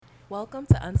Welcome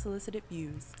to Unsolicited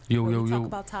Views, where we talk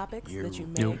about topics that you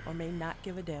may or may not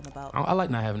give a damn about. I like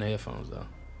not having the headphones though.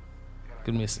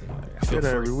 Give me a second. I say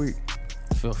that every week.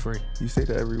 Feel free. You say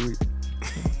that every week.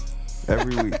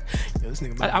 Every week. Yo, this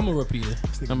nigga I'm a repeater.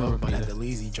 I'm a about repeater. the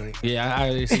lazy joint. Yeah,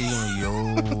 I see you.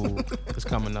 Yo, it's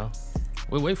coming now.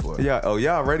 Wait for it. Yeah. Oh,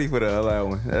 y'all ready for the other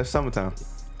one? That's summertime.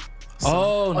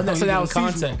 Oh, no, so that was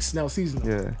context. Now seasonal.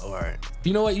 Yeah. All right.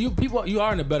 You know what? You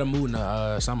are in a better mood in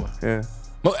the summer. Yeah.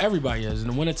 Well, everybody is. In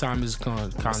the wintertime is kind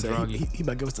of druggy. He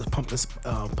about to give us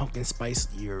the pumpkin spice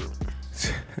year.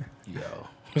 Yo,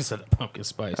 instead of pumpkin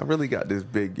spice. I really got this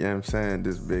big, you know what I'm saying,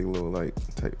 this big little like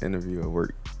type interview at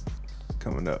work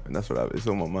coming up, and that's what it's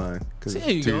on my mind. See, there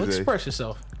you go. Express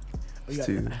yourself. I got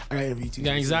Tuesday. interview Tuesday. You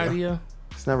got anxiety? Yeah.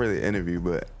 It's not really an interview,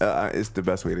 but it's the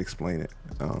best way to explain it.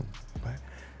 But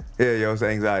yeah, yo, it's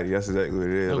anxiety. That's exactly what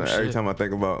it is. Oh, Like, every time I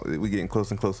think about it, we getting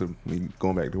closer and closer to me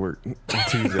going back to work on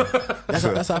Tuesday.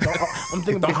 That's how I'm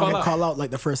thinking about how call to out. call out like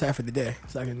the first half of the day,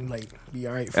 so I can like be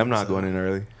all right. I'm not going in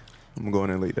early. I'm going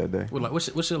in late that day. Well, like,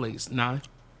 what's your late? 9?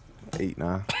 8,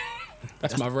 9.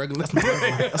 That's my regular. That's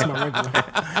my regular.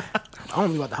 I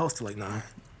don't leave out the house till like 9.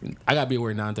 I gotta be at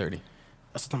work 9:30,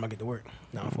 That's the time I get to work.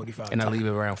 9:45. and I leave it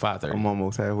around 5:30. I'm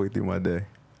almost halfway through my day.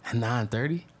 At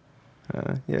 9:30.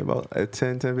 Yeah, about at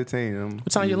 10:15. What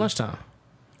time your lunchtime?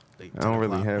 Like I don't 10 really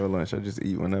o'clock. have a lunch. I just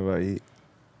eat whenever I eat.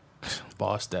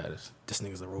 Boss status. This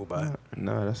nigga's a robot.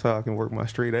 No, that's how I can work my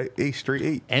straight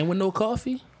 8. And with no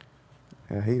coffee?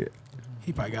 I hate it.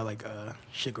 He probably got like a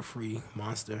sugar-free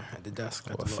Monster at the desk.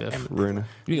 At Or a the little fifth. Runa.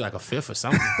 You need like a fifth or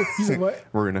something. You said what?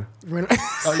 Runa.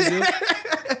 Oh, you do?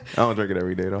 I don't drink it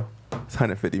every day, though. It's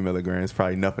 150 milligrams.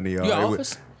 Probably nothing to y'all. You got It would-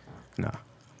 office? Nah.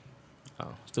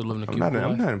 Oh, still living the I'm cubicle not, I'm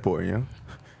life? not important, yo.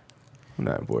 I'm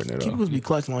not important at Keep all. supposed to be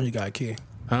clutch as long as you got a key.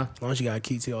 Huh? As long as you got a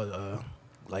key to all the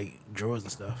like drawers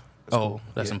and stuff. Oh,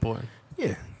 that's Yeah. important.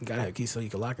 Yeah, you gotta have a key so you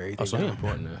can lock everything Oh, so down. you're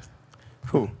important now.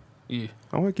 Who? Yeah.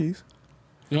 I want keys.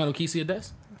 You got no keys to your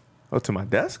desk? Oh, to my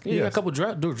desk? Yeah, you got a Yes.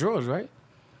 couple drawers, right?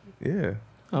 Yeah.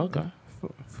 Oh, okay.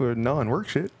 For non-work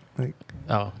shit. Like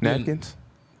Oh, napkins.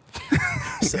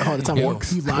 So all the time Yo.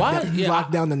 you lock, Why? down, you Yeah,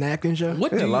 lock down the napkins, yo.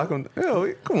 What Yeah, do you... lock them.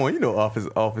 Yo, come on, you know office.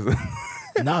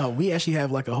 No, we actually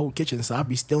have like a whole kitchen, so I'll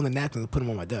be stealing the napkins and put them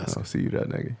on my desk. I'll see you that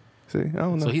nigga. See, I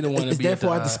don't know. So he don't want to It's be there at for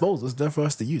the, our disposal. It's there for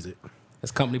us to use it.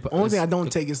 It's company... Only thing I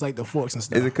don't take is like the forks and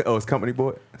stuff. Is it? Oh, it's company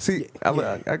bought. See,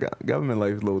 Yeah. I got government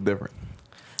life is a little different.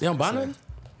 They don't buy nothing?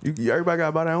 Everybody got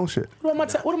to buy their own shit. What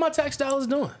are my tax dollars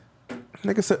doing?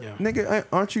 Nigga, Yeah. nigga,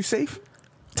 aren't you safe?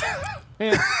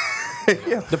 Yeah.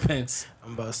 Yeah. Depends.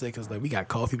 I'm about to say because like we got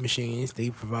coffee machines. They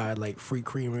provide like free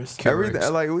creamers.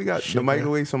 Everything like we got Sugar. the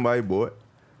microwave somebody bought.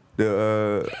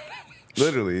 The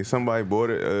literally somebody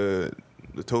bought it.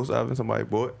 The toast oven somebody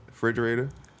bought. Refrigerator.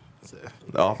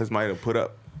 The office might have put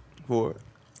up for it.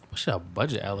 What's your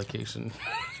budget allocation?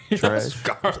 Trash.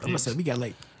 I'm gonna say we got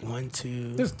like 1,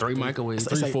 2. There's 3 microwaves,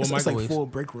 It's like, 4 it's microwaves. like 4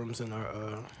 break rooms in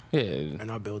our Yeah. in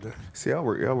our building. See, I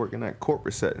work in that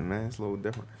corporate setting, man. It's a little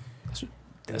different.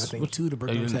 And I think 2 of the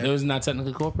break rooms It have was not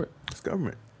technically corporate? It's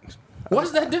government.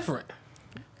 What's that different?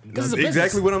 This is a business.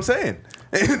 Exactly what I'm saying.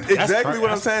 Exactly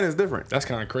what I'm saying is different. That's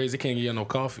kind of crazy. They can't get you no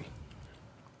coffee.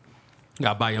 You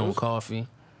gotta buy your own coffee.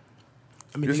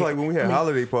 I mean, Just they- like when we had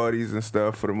holiday parties and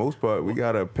stuff, for the most part, we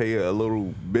gotta pay a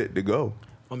little bit to go.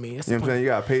 I mean, it's You know what I'm saying? You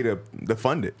gotta pay to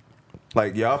fund it.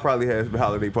 Like y'all probably have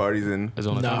holiday parties and It's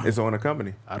on the Nah. top. it's on a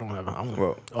company. I don't have. I don't.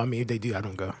 Well- I mean, if they do, I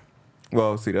don't go.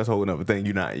 Well, see, that's a whole other thing.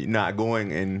 You're not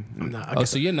going and I'm not. I, Oh, guess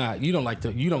so you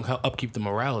don't help upkeep the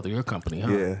morale of your company,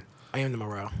 huh? yeah. I am the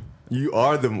morale. You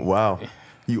are the wow.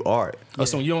 You are it. Oh,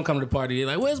 so when you don't come to the party, you're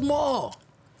like, "Where's Maul?"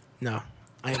 No,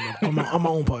 I am. I'm my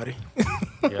own party.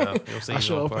 Yeah, I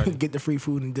show up and get the free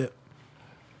food and dip.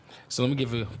 So let me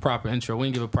give a proper intro. We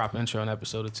didn't give a proper intro in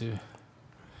episode or 2.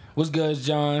 What's good,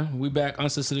 John? We back,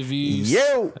 Unsolicited Views.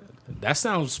 Yo. That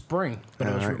sounds spring. But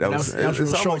All that was, right, that was, that was real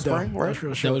it's short almost though. spring, That right? was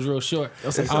real That short. was real short.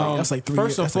 That's like three-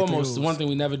 First and that's like 3 foremost, rules. one thing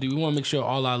we never do, we want to make sure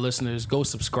all our listeners go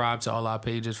subscribe to all our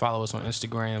pages, follow us on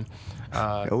Instagram,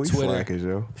 Yo, we Twitter, slackers,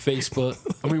 yo. Facebook.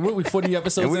 I mean, what we 40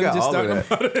 episodes And we in, got just all of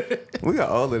starting that. about it. We got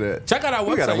all of that. Check out our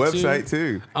We got a website, website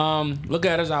too. Look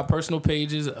at us, our personal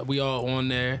pages. We all on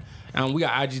there. We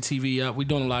got IGTV up. We're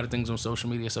doing a lot of things on social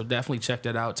media, so definitely check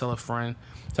that out. Tell a friend.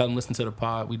 Tell them listen to the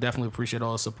pod. We definitely appreciate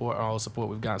all the support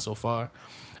we've gotten so far.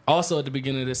 Also, at the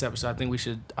beginning of this episode, I think we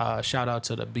should shout out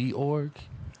to the B Org.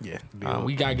 Yeah.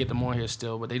 We gotta get them on here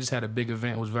still, but they just had a big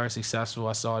event. It was very successful.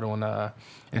 I saw it on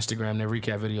Instagram. Their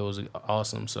recap video was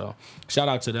awesome. So shout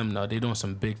out to them though. They're doing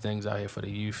some big things out here for the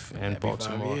youth in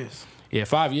Baltimore. 5 years. Yeah,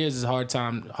 5 years is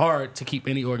hard to keep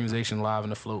any organization alive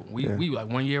and afloat. We like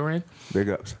 1 year in. Big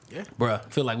ups. Yeah. Bruh,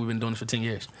 feel like we've been doing this for 10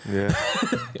 years. Yeah.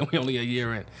 And we only a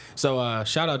year in. So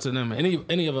shout out to them.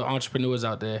 Any of the entrepreneurs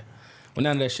out there, when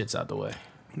none of that shit's out the way.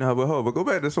 No, but go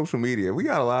back to social media. We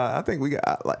got a lot. I think we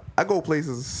got I go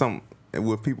places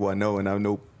with people I know, and I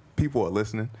know people are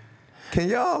listening. Can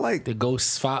y'all like the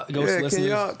ghost listeners?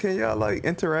 Can y'all like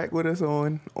interact with us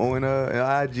on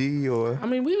IG or? I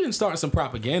mean, we've been starting some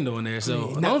propaganda on there,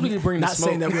 so as long as we can bring the not smoke.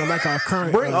 saying that we don't like our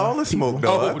current. Bring all the smoke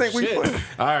though. I think shit. we.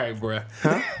 All right, bruh.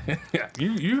 Huh?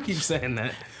 you keep saying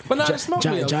that, but not the smoke.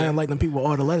 Giant like them people with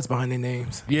all the letters behind their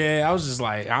names. Yeah, I was just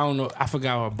like, I don't know. I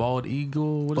forgot her bald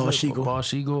eagle. What is it? Bald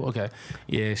Sheagle. Okay.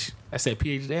 Yeah, I said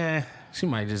PhD. She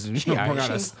might just bring out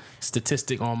a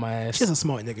statistic on my ass. She's a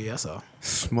smart nigga, yeah, so.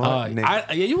 Smart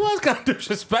nigga. You was kind of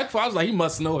disrespectful. I was like, he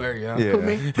must know her, yeah. Yeah,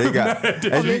 they got.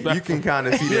 You can kind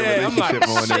of see their relationship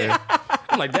on there.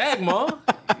 I'm like, dag, ma.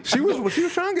 She was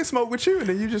trying to get smoked with you, and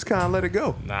then you just kind of let it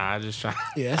go. Nah, I just try.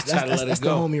 Yeah, that's the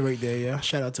homie right there. Yeah,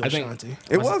 shout out to Ashanti.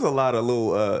 It was a lot of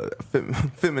little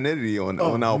femininity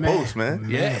on our post, man.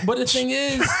 Yeah, but the thing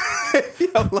is,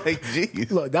 I'm like,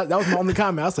 geez. Look, that was my only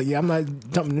comment. I was like, yeah, I'm not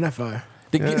jumping in that fire.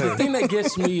 The thing that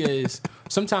gets me is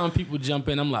sometimes people jump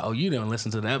in. I'm like, oh, you don't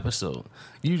listen to the episode.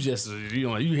 You just you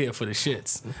here for the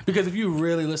shits. Because if you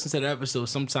really listen to the episode,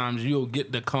 sometimes you'll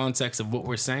get the context of what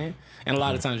we're saying, and a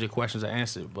lot of times your questions are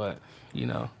answered. But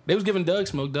they was giving Doug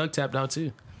smoke. Doug tapped out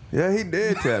too. Yeah, he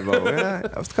did tap out.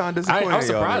 Man. I was kind of disappointed. I was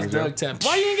surprised Doug tapped.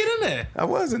 Why you didn't get in there? I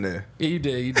wasn't there. Yeah, you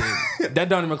did. That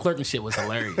Donnie McClurkin shit was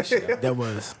hilarious. That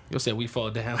was. You'll say we fall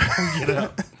down, we get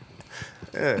up.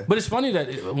 Yeah. But it's funny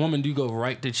that a woman do go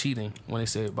right to cheating when they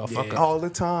say about fuck up. All the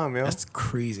time, yo. That's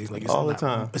crazy. It's all the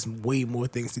time. It's way more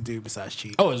things to do besides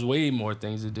cheat. Oh, it's way more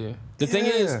things to do. The thing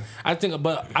is, I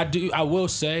will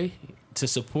say to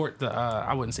support the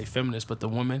I wouldn't say feminists, but the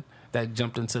woman that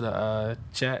jumped into the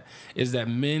chat is that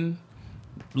men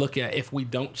look at if we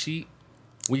don't cheat,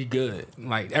 we good.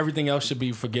 Like everything else should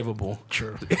be forgivable.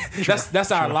 True.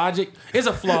 That's our logic. It's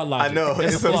a flawed logic. I know.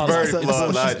 It's a very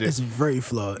flawed logic. It's very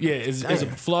flawed. Yeah, it's a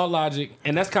flawed logic,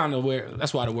 and that's kind of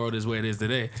that's why the world is where it is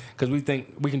today. Because we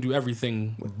think we can do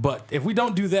everything, but if we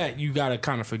don't do that, you gotta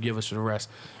kind of forgive us for the rest,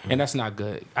 and that's not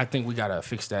good. I think we gotta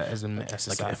fix that as a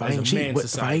society. Like if I ain't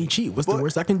cheat, what's the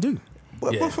worst I can do?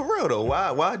 But for real though,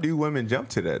 why do women jump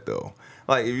to that though?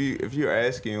 Like if you're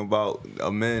asking about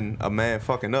a man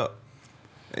fucking up.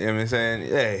 You know what I'm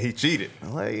saying? Yeah, he cheated.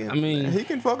 Like, I mean, he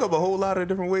can fuck up a whole lot of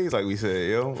different ways, like we said,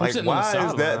 yo. Like, why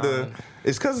is that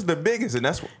it's because it's the biggest, and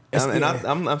that's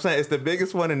I'm saying it's the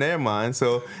biggest one in their mind,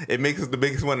 so it makes it the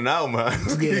biggest one in our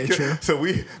minds. Yeah, true. So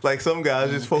we some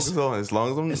guys just focus on as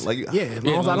long as I'm as long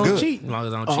as I don't cheat. As long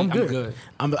as I don't cheat, I'm good.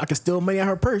 I can still money out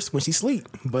her purse when she sleep,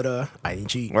 but I ain't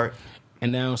cheat. Right.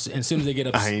 And now, as soon as they get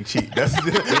upset, I ain't cheat. That's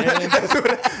the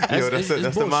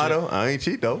motto. I ain't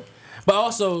cheat though. But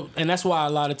also, and that's why a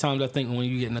lot of times I think when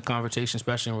you get in a conversation,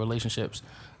 especially in relationships,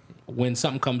 when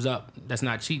something comes up that's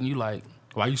not cheating, you like,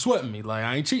 why you sweating me? Like,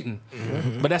 I ain't cheating.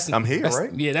 Mm-hmm. But I'm here,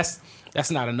 right? Yeah, that's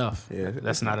not enough. Yeah,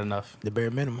 that's not enough. The bare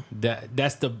minimum.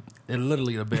 That's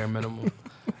literally the bare minimum.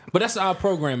 But that's our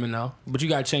programming, though. But you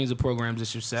got to change the programs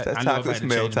that you set. I know if I had to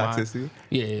change toxicity. Mine.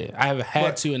 Yeah, I have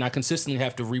had to, and I consistently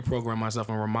have to reprogram myself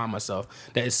and remind myself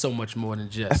that it's so much more than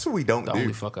just. That's what we don't do.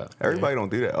 Only fuck up. Everybody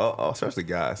don't do that. Especially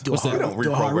guys. We don't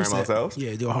reprogram ourselves.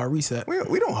 Yeah, do a hard reset.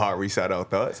 We don't hard reset our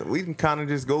thoughts. We can kind of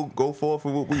just go forth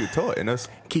with what we were taught, and us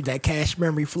keep that cash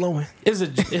memory flowing. I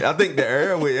think the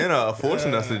era we're in are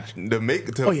forcing us to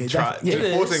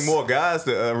forcing more guys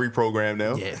to reprogram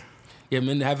now. Yeah. Yeah,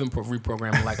 men haven't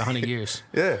reprogrammed in like 100 years.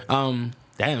 Yeah.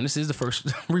 Damn, this is the first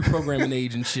reprogramming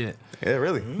age and shit. Yeah,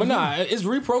 really. But it's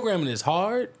reprogramming is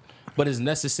hard, but it's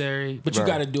necessary. But you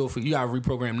got to do it you got to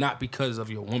reprogram not because of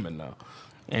your woman though,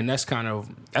 and that's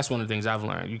one of the things I've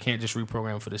learned. You can't just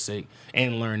reprogram for the sake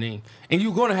and learning, and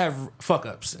you're gonna have fuck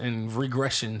ups and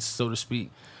regressions, so to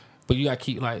speak. But you got to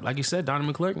keep, like you said, Donnie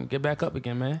McClurkin, get back up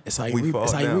again, man. It's how you rebound.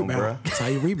 It's how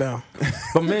you rebound.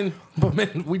 But men,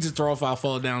 we just throw off our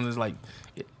fall down. It's like,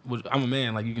 I'm a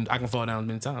man. Like I can fall down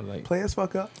many times. Like players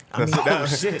fuck up. I mean,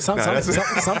 shit.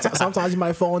 Sometimes you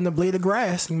might fall in the blade of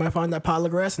grass. You might find that pile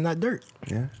of grass and not dirt.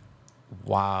 Yeah.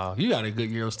 Wow, you got a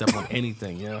good Euro step on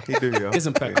anything, yo. He do, yo. It's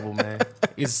impeccable, man.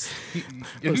 You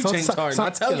change hard. I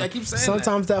tell you, I keep saying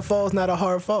sometimes that fall is not a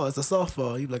hard fall; it's a soft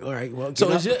fall. You be like, all right, well. So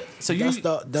your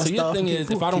thing is,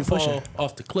 if I don't fall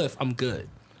off the cliff, I'm good.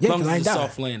 Yeah, as long as it's I a died.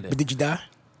 soft landing. But did you die?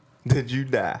 Did you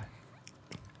die?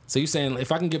 So you saying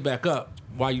if I can get back up,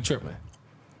 why you tripping?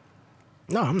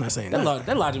 No, I'm not saying that.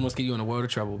 That logic must get you in a world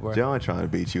of trouble, bro. John trying to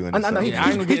beat you in. I know I ain't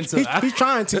gonna get into it. He's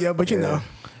trying to, yeah, but you know.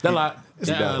 That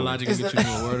logic can get you in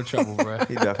a world of trouble, bro.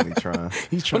 He definitely trying.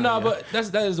 He's trying. But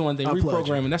that is the one thing.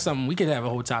 Reprogramming. That's something we could have a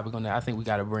whole topic on that. I think we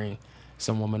got to bring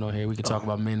some woman on here. We could talk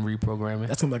about men reprogramming.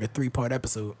 That's gonna be like a 3-part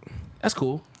episode. That's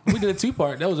cool. We did a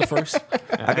 2-part. That was the first.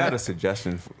 I got a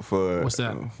suggestion for what's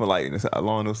that? For like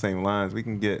along those same lines. We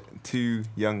can get 2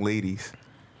 young ladies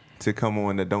to come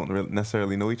on that don't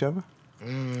necessarily know each other.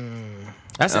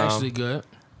 That's actually good.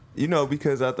 You know,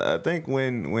 because I think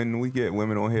when we get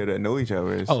women on here that know each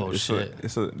other,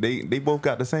 they both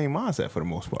got the same mindset for the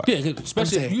most part. Yeah,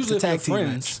 especially usually if you're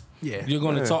friends. Yeah, you're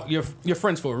going to talk. You're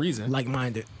friends for a reason.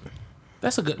 Like-minded.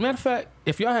 That's a good matter of fact.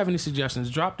 If y'all have any suggestions,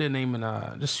 drop their name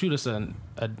and just shoot us an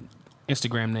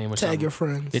Instagram name or something. Tag your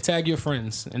friends. Yeah, tag your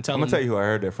friends and tell them. I'm gonna tell you who I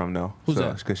heard that from though. Who's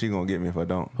that? Because she gonna get me if I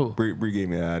don't. Who? Bree gave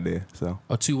me that idea. So.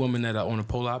 Or 2 women that are on the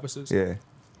polar opposites. Yeah.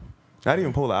 Not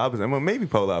even polar opposite. Well, maybe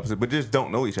polar opposite, but just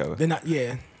don't know each other. They're not.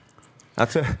 Yeah. I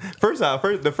tell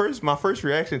my first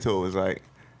reaction to it was like,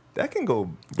 that can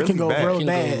go really bad. Real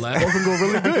bad. It can go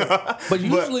really good. But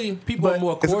usually people are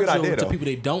more cordial to people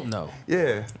they don't know.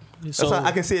 Yeah. So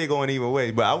I can see it going either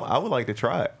way, but I would like to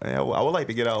try it. I would like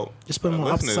to get out. Just put them on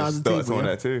opposite sides of the table. On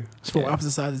that too. Just put opposite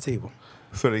sides of the table.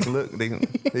 So they can look. They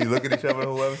look at each other the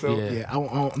whole episode. Yeah.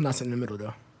 I'm not sitting in the middle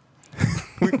though.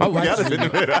 we got to sit in the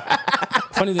middle.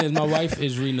 Funny thing is, my wife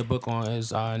is reading a book on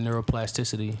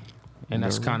neuroplasticity, and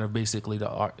that's kind of basically the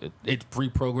art. It's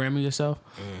reprogramming yourself,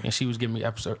 and she was giving me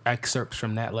excerpts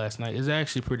from that last night. It's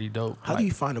actually pretty dope. How do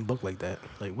you find a book like that?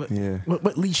 Like what? Yeah.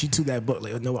 What leads you to that book?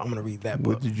 Like, no, I'm gonna read that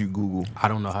book. What did you Google? I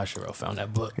don't know how Sherelle found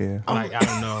that book. Yeah. Like, I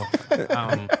don't know.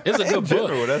 It's a good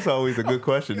book. That's always a good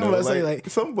question. Though. Like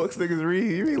some books niggas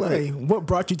read, you be like, what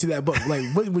brought you to that book?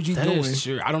 Like, what would you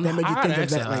doing? I don't know. That made you think of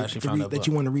that, like, that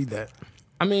you want to read that.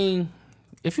 I mean,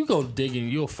 if you go digging,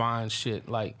 you'll find shit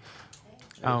like.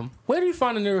 Where do you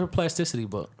find a neuroplasticity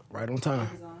book? Right on time.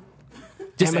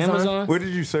 Just Amazon? Where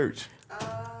did you search?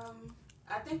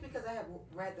 I think because I have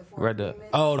read the 4 Agreements.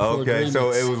 the 4 Agreements.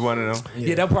 So it was one of them.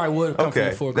 Yeah, that probably would come from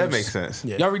the 4 Agreements. That makes sense.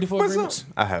 Yeah. Y'all read the 4 Agreements?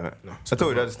 I haven't. No. I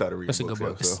told you I just started reading. That's a good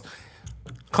book. So.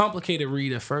 Complicated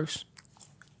read at first.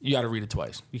 You got to read it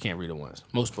twice. You can't read it once.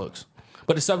 Most books.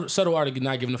 But the subtle art of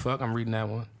not giving a fuck, I'm reading that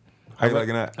one. How you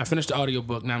liking that? I finished the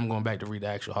audiobook. Now I'm going back to read the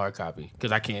actual hard copy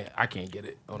because I can't get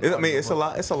it. It's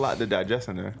a lot to digest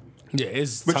in there. Yeah,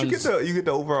 it's. But you get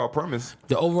the overall premise.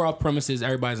 The overall premise is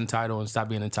everybody's entitled and stop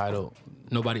being entitled.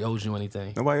 Nobody owes you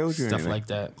anything. Nobody owes you Stuff anything. like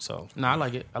that. So I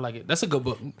like it. That's a good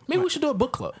book. Maybe we should do a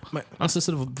book club.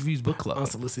 Unsolicited Views book club.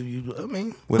 Unsolicited Views. I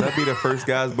mean, would that be the first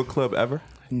guys book club ever?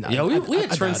 No, yeah, we had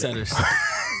trendsetters.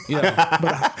 Yeah,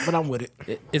 but I'm with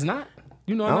it. It's not.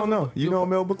 You know, I don't know. You know a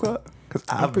male book club? Because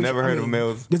I've never heard of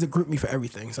males. There's a group me for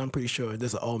everything, so I'm pretty sure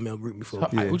there's an all male group me for.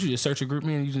 Would you just search a group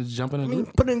me and you just jump in a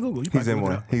group? Put it in Google. He's in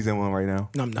one. He's in one right now.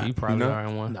 No, I'm not. You probably are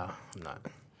in one. No, I'm not.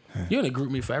 You're in a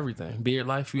group me for everything. Beard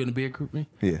life. You in a beard group me?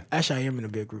 Yeah. Actually, I am in a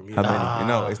big group me. How many?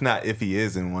 No, it's not if he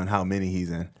is in one. How many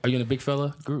he's in? Are you in a big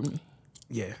fella group me?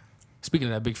 Yeah. Speaking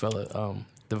of that big fella,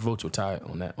 the votes were tied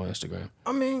on Instagram.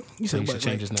 I mean, you said should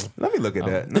change his name. Let me look at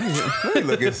that. Let me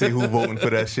look and see who voting for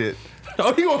that shit.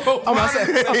 Oh, you gonna vote? I'm gonna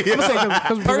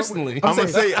say personally. I'm gonna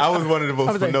say I was one of the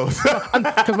votes for no.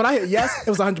 Because when I hit yes, it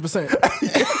was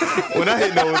 100%. When I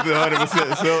hit no, it was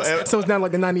 100%. So it's now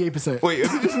like the 98%. Wait,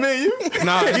 is it just me and you?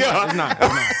 Nah, it's not.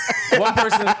 One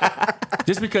person,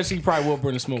 just because she probably will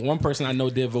burn the smoke. One person I know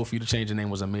did vote for you to change your name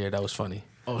was Amir. That was funny.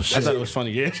 Oh shit! I thought it was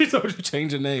funny. Yeah, she told you to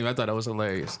change your name. I thought that was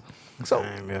hilarious. So,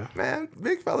 man,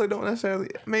 big fella don't necessarily.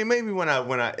 I mean, maybe when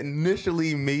I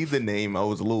initially made the name, I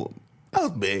was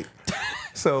big.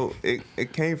 So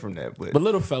it came from that, but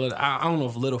little fella, I don't know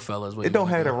if little fella is what it don't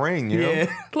have a ring, you know?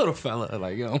 Yeah, little fella,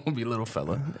 like I want to be little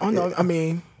fella. Oh no, I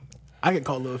mean, I get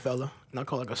called little fella, not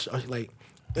called like.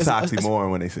 It's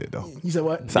oxymoron when they say it though. You said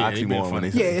what? It's oxymoron when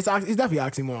they say it. Yeah, it's definitely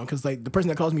oxymoron because like the person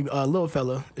that calls me little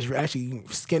fella is actually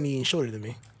skinny and shorter than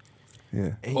me.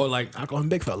 Yeah. And or like I call him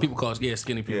big fella. People call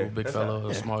skinny people big fella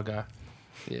or small guy.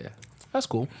 Yeah, that's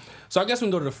cool. So I guess we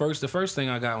can go to the first. The first thing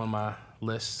I got on my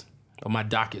list, or my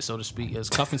docket, so to speak, is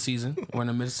cuffing season. We're in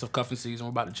the midst of cuffing season.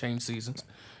 We're about to change seasons.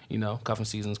 You know, cuffing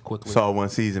seasons quickly. Saw one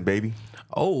season, baby.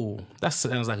 Oh, that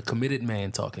sounds like a committed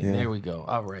man talking. Yeah. There we go.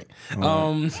 All right.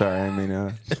 Sorry, I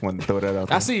mean, just wanted to throw that out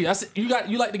there. I see.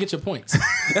 You like to get your points.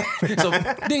 So,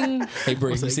 ding. Hey,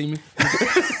 Bray, you see me?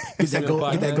 Get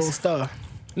that gold star.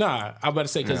 Nah, I'm about to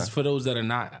say, because for those that are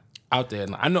not out there,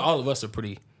 I know all of us are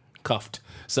pretty cuffed.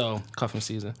 So, cuffing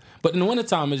season. But in the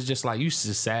wintertime, it's just like, you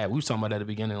just sad. We was talking about that at the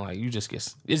beginning. Like, you just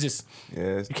get, it's just,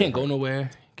 you can't go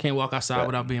nowhere. Can't walk outside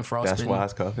without being frostbitten. That's why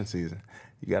it's cuffing season.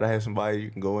 You gotta have somebody you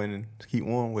can go in and keep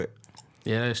warm with.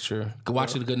 Yeah, that's true. Go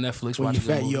watch a good Netflix. When Watch you a good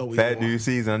fat, movie. you always Fat warm. dude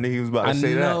season. I knew he was about to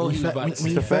say that. know he was about to When say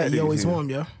you that. fat, you always season. warm,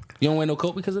 yo. You don't wear no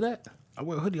coat because of that? I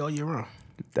wear a hoodie all year round.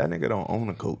 That nigga don't own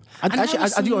a coat. I never do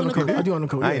seen own you a in a coat. coat. I do own a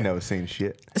coat. I Yeah. ain't never seen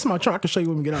shit. It's my trunk. I can show you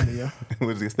when we get out of here.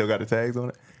 Was it still got the tags on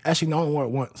it? Actually, no, I only wore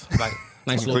it once. Like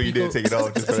nice So little you did peacoat? take it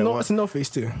off just for It's that no, one? it's a no face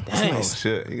too. Dang. Oh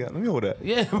shit! Let me hold that.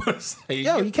 Yeah, I'm gonna say,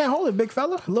 Yo, you can't hold it, big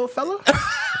fella, little fella.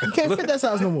 You can't fit that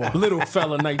size no more. little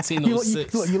fella You,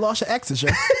 1906. look, you lost your exes, yo.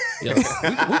 Yo, we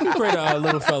can create a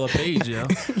little fella page, yo.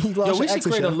 You Yo, lost we your should exes,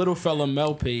 create yo. a little fella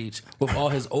Mel page with all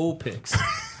his old pics.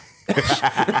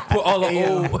 Put all the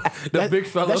old, the big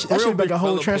fella. That should real be like big a whole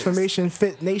fella pics. transformation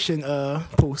fit nation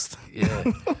post.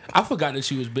 Yeah, I forgot that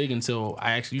she was big until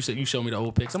you said you showed me the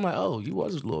old pics. I'm like, oh, you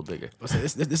was a little bigger. So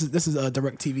this is a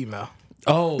direct TV Mel.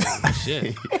 Oh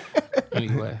shit.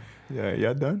 Anyway, Yeah,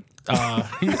 y'all done?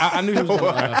 I knew he was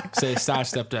gonna say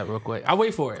sidestep that real quick. I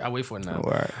wait for it now. All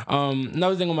right.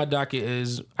 Another thing on my docket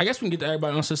is I guess we can get to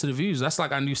everybody unsolicited views. That's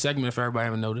like our new segment if everybody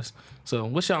haven't noticed. So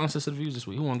what's your unsolicited views this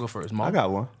week? Who wanna go first? Mark? I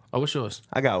got one. Oh, what's yours?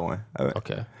 I got one.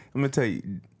 Okay. I'm gonna tell you,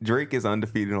 Drake is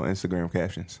undefeated on Instagram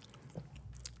captions.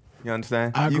 You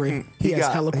understand? I agree. He has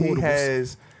hella He quotables.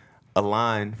 has a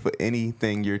line for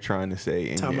anything you're trying to say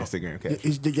in Time your out. Instagram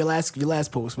caption. Your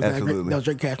last post was Absolutely. that was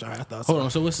Drake caption. All right, I thought so. Hold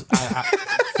on. So what's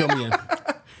fill me in.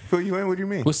 Fill you in? What do you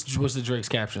mean? What's the Drake's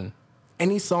caption?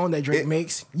 Any song that Drake It-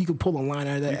 makes, you can pull a line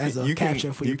out of that as a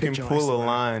caption for your picture. You on can pull a Instagram.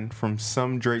 line from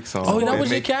some Drake song. Oh, that and was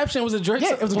your make- caption? Was it Drake?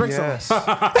 Yeah, it was a Drake Yes. song.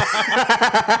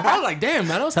 I was like, damn,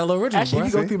 man, that was hella original, Actually, bro.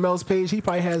 if you go through Mel's page, he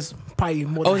probably has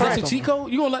more. Oh, than is that five your of cheat them.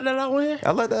 code? You gonna let that out on here?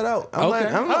 I let that out. I'm Okay.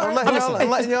 letting, I'm, All I'm right. letting, Listen, y'all, I'm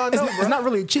letting y'all know, It's bro. not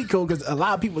really a cheat code because a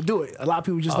lot of people do it. A lot of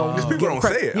people just don't. People don't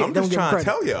say it. I'm just trying to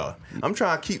tell you. y'all. I'm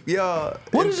trying to keep y'all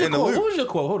What in, is your in the quote? loop. What was your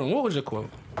quote? Hold on. What was your quote?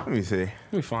 Let me see.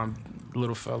 Let me find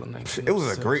little fella 1906. It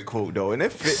was a great quote though, and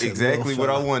it fit exactly what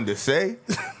I wanted to say.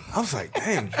 I was like,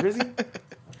 "Damn, Drizzy."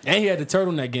 And he had the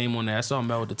turtleneck game on there. I saw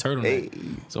Mel with the turtleneck. Hey.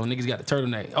 So niggas got the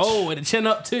turtleneck. Oh, and the chin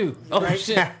up too. Oh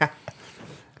shit.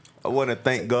 I want to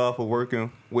thank God for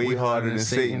working way harder than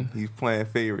Satan. He's playing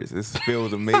favorites. This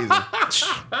feels amazing.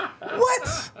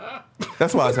 What?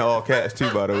 That's why it's in all caps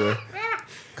too, by the way,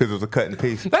 because it was a cut and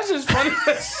paste. That's just funny.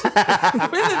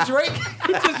 Where's the Drake?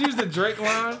 He just used the Drake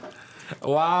line.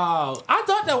 Wow. I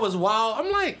thought that was wild.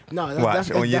 I'm like, No,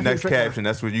 Watch on your next caption.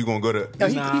 That's what you gonna go to.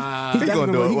 Nah. He's He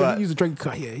gonna do it, what? He used a Drake.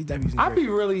 Yeah, he definitely used I Drake. be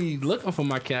really looking for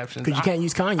my captions. Because you can't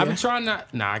use Kanye. I be trying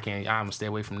not. Nah, I can't. I'm gonna stay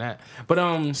away from that.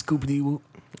 But Scoop D whoop.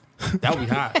 that would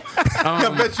be hot. I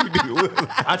bet you do.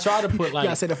 I try to put You like.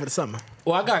 gotta say that for the summer.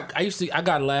 Well, I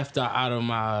got laughed out of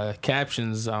my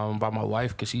captions by my wife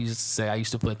because she used to say I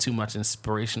used to put too much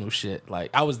inspirational shit.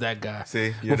 Like I was that guy.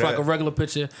 See, you're with like that. a regular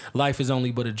picture, life is only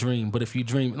but a dream. But if you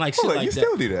dream, like shit Hold on, like you that.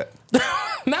 still do that.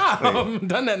 Nah, I haven't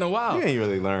done that in a while. You ain't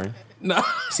really learn. No.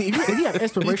 See, if you have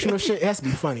inspirational shit, it has to be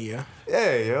funny, yeah.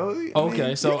 Yeah, yo.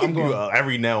 Okay, so you can I'm do, going-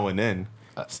 every now and then.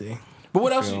 See, But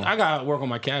what else? I gotta work on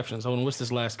my captions. Hold on, what's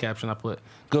this last caption I put?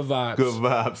 Good vibes. Good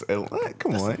vibes. And,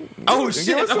 come on. Oh Give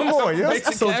shit! us some more, yo.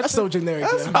 Basic that's so generic.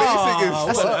 That's Yeah. basic Oh,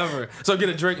 as fuck. whatever. So get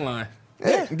a Drake line.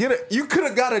 Yeah, get it. You could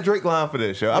have got a Drake line for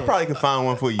this, yo. I probably could find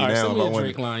one for you All right, now send if me I a wanted.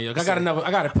 Drake line, yo. I got another.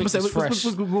 I got to pick Let's this fresh.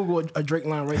 Google a Drake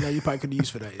line right now. You probably could use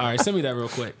for that. Yeah. All right, send me that real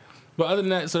quick. But other than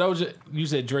that, so that was you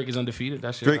said Drake is undefeated.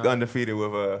 That's Drake undefeated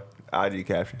with IG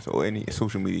captions or any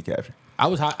social media caption. I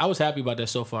was happy about that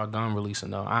So Far Gone releasing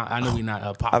though. I know we're not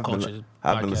a pop I've culture.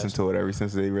 been listening to it ever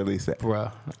since they released it.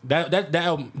 Bruh. That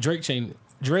album, Drake and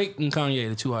Kanye,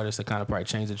 the two artists that kind of probably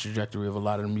changed the trajectory of a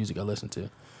lot of the music I listen to.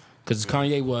 Because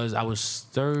Kanye I was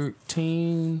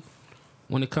 13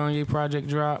 when the Kanye project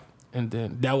dropped. And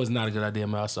then that was not a good idea,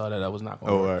 man. I saw that. I was not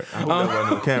going to Oh, all right. I hope that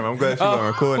wasn't on camera. I'm glad she wasn't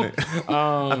recording it.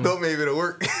 I thought maybe it'll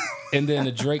work. And then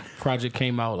the Drake project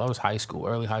came out. I was high school,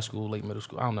 early high school, late middle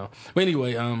school. I don't know. But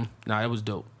anyway, that was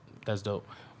dope. That's dope.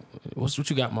 What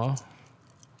you got, Ma?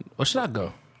 Or should I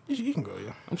go? You can go,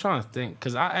 yeah. I'm trying to think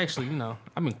because I actually, I've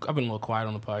been a little quiet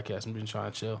on the podcast. I've been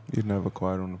trying to chill. You're never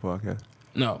quiet on the podcast.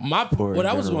 No, Or what in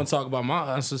I was general. going to talk about,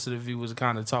 my unsolicited view was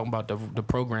kind of talking about the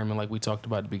programming, like we talked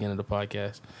about at the beginning of the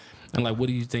podcast, and like, what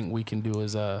do you think we can do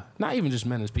as not even just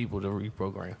men as people to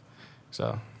reprogram?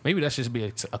 So maybe that should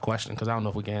be a question because I don't know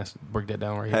if we can break that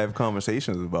down right here Have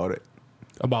conversations about it.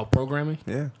 about programming.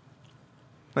 Yeah.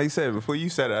 Like you said, before you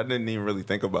said it, I didn't even really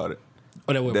think about it.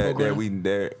 Oh, that we're That programming?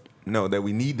 that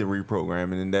we need to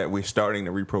reprogram and that we're starting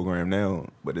to reprogram now,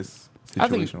 but it's I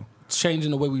think situational.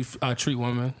 changing the way we treat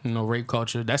women, rape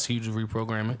culture, that's huge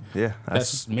reprogramming. Yeah,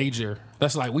 That's major.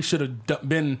 That's like we should have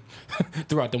been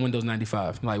throughout the Windows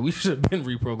 95. Like we should have been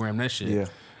reprogrammed that shit. Yeah.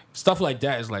 Stuff like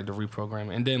that is like the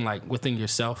reprogramming. And then like within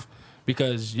yourself,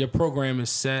 because your program is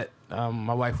set.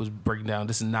 My wife was breaking down.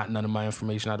 This is not none of my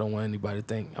information. I don't want anybody to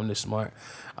think I'm this smart.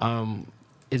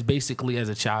 It's basically as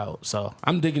a child. So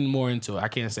I'm digging more into it. I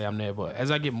can't say I'm there, but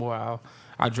as I get more,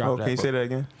 I'll drop that. Can you say that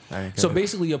again? So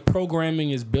basically your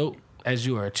programming is built as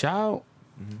you are a child.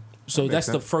 Mm-hmm. So that's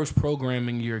the first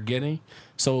programming you're getting.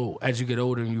 So as you get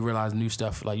older and you realize new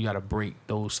stuff, like you got to break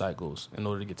those cycles in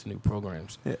order to get to new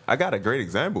programs. Yeah, I got a great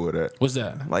example of that. What's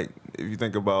that? Like if you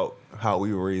think about how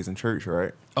we were raised in church,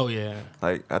 right? Oh yeah.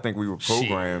 Like I think we were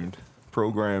programmed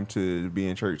to be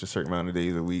in church a certain amount of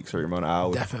days a week, certain amount of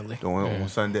hours. Definitely. On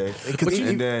Sunday.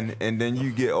 And then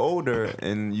you get older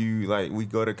and you like we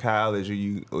go to college or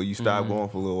you stop going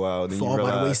for a little while. Then fall you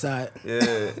realize, by the wayside.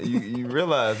 Yeah, you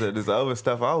realize that there's other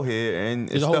stuff out here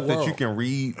and it's stuff that you can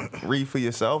read for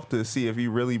yourself to see if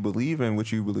you really believe in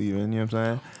what you believe in. You know what I'm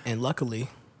saying? And luckily,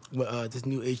 with this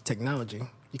new age technology,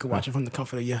 you can watch it from the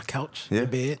comfort of your couch, your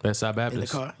bed, Bedside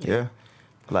Baptist. in the car. Yeah.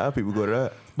 A lot of people go to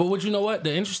that. But you know what?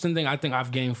 The interesting thing I think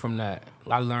I've gained from that,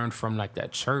 I learned from like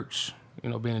that church,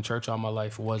 being in church all my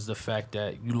life, was the fact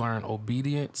that you learn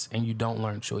obedience and you don't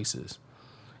learn choices.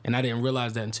 And I didn't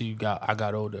realize that until I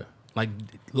got older. Like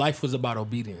life was about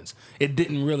obedience. It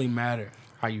didn't really matter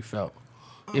how you felt.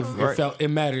 It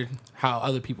mattered how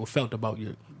other people felt about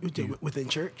you. Within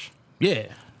church? Yeah.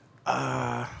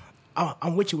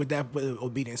 I'm with you with that with the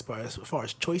obedience part. As far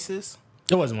as choices,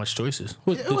 there wasn't much choices.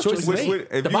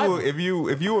 If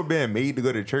you were being made to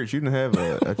go to church, you didn't have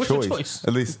a choice.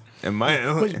 At least in my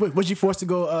was you forced to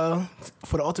go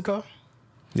for the altar call?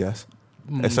 Yes.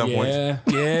 At some point. Yeah.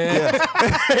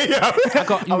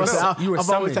 You were summoned.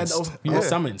 You were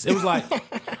summoned. It was like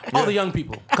all the young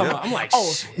people. Come on. I'm like,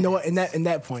 you know what? In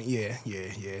that point, yeah.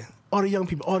 All the young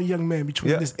people, all the young men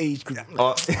between this age group. That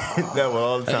was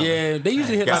all the time. Yeah, they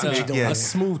usually hit like a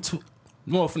smooth.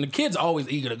 More from the kids, always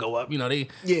eager to go up. And then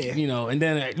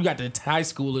you got the high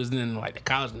schoolers, and then like the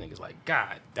college niggas. Like,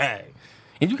 God dang.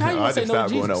 And how you gonna say no to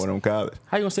Jesus? Going up when I'm college.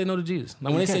 How you gonna say no to Jesus?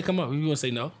 Like when they say come up, you gonna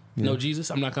say no? Yeah. No Jesus,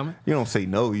 I'm not coming. You don't say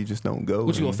no, you just don't go.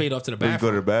 What you gonna fade off to the bathroom? You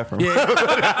go to the bathroom.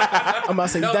 Yeah. I'm about to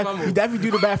say you definitely do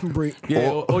the bathroom break.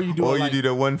 Yeah, or you do you do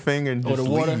the one finger and just the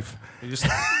water. Leave. You just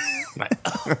like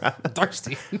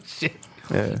thirsty shit.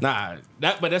 Yeah. Nah,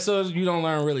 but that's so you don't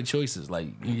learn really choices,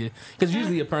 like because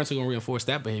usually your parents are gonna reinforce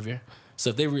that behavior. So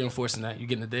if they're reinforcing that, you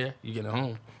getting it there, you getting it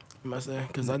home. I say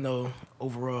because I know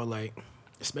overall, like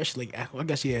especially I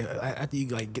guess after you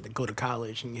like get to go to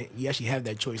college and you actually have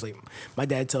that choice. Like my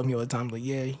dad tells me all the time, like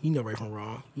you know right from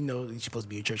wrong, you know you're supposed to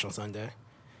be at church on Sunday,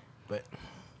 but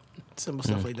simple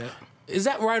stuff like that. Is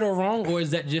that right or wrong, or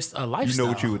is that just a lifestyle? You know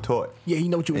what you were taught. Yeah, you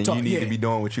know what you were taught. And you need to be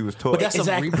doing what you was taught. But that's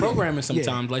reprogramming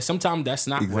sometimes. Like sometimes that's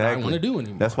not what I want to do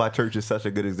anymore. That's why church is such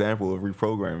a good example of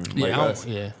reprogramming.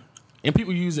 Yeah. And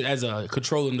people use it as a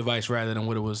controlling device rather than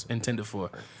what it was intended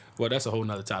for. Well, that's a whole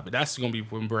nother topic. That's going to be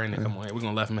when Brandon come on here. We're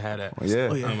going to let him have that. Oh,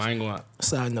 yeah. I ain't going to.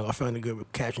 Side note, I found a good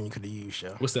caption you could have used,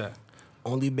 yo. What's that?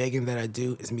 Only begging that I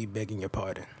do is me begging your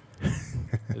pardon.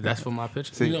 That's for my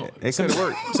picture. See, it could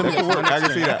work. I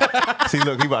can see that. See,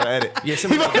 look, he about to edit. Yeah,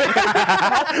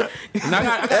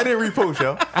 edit repost,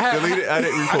 yo. Delete it,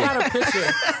 edit repost. I got a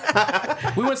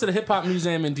picture. We went to the hip hop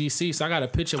museum in DC, so I got a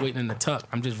picture waiting in the tuck.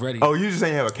 I'm just ready. Oh, you just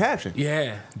ain't have a caption?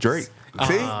 Yeah. Drake.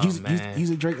 See? Use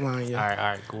a Drake line, yeah. All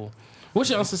right, cool. What's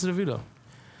your unsolicited view, though?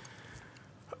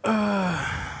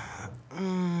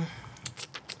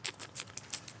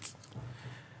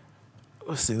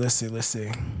 Let's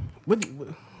see. What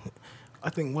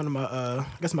I think one of my I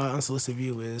guess my unsolicited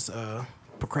view is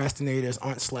procrastinators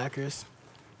aren't slackers.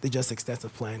 They're just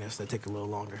extensive planners that take a little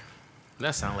longer.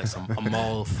 That sounds like a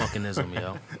mall fuckingism,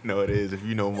 yo. No, it is. If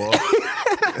you know more.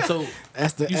 So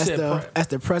as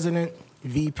the president,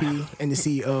 VP, and the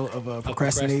CEO of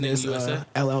Procrastinators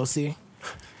LLC.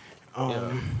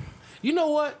 You know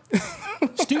what?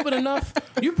 Stupid enough,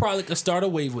 you probably could start a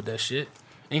wave with that shit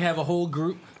and have a whole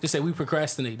group just say we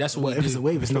procrastinate. That's what we do. If it's a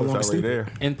wave, it's no longer stupid. There.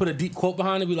 And put a deep quote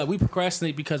behind it. Be like, we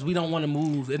procrastinate because we don't want to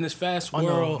move in this fast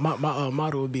world. No. My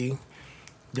motto would be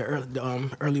the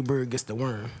early bird gets the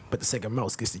worm, but the second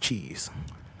mouse gets the cheese.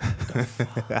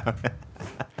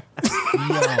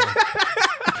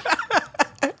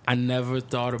 I never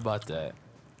thought about that.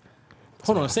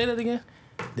 Hold on, say that again.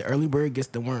 The early bird gets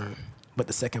the worm, but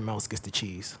the second mouse gets the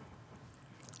cheese.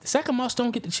 The second mouse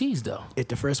don't get the cheese, though. If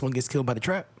the first one gets killed by the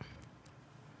trap.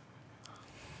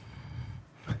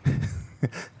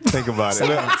 Think about it.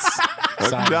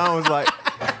 John was like...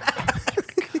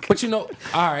 But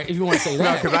all right, if you want to say that.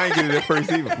 No, because I ain't get it at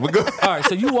first either. But go. All right,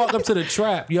 so you walk up to the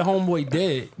trap, your homeboy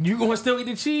dead. You going to still eat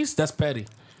the cheese? That's petty.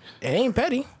 It ain't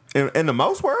petty. In the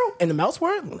mouse world? In the mouse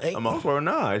world? The mouse world,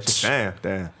 nah. It's just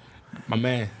damn. My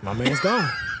man's gone.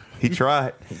 He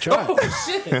tried. Oh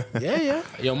shit! Yeah.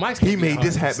 Yo, Mike's. He made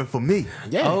this happen for me.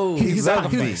 Yeah. Oh, he's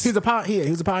a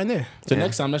pioneer. So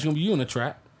next time that's gonna be you in the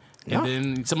trap, and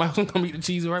then somebody's gonna come eat the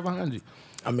cheese right behind you.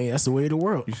 I mean, that's the way of the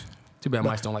world. Too bad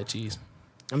Mike don't like cheese.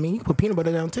 I mean, you can put peanut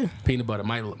butter down too. Peanut butter.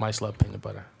 Mike love peanut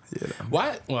butter. Yeah.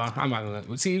 Why? Well, I'm not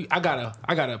gonna see. I got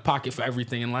a pocket for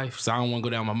everything in life, so I don't want to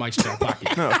go down my Mike's trap pocket.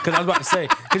 Because I was about to say,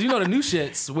 because you know the new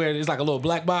shits where it's like a little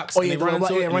black box. Oh yeah, they run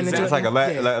into it. It's like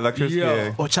electricity.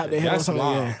 Yeah. Or chop their head or something.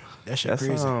 Wild. Yeah. That shit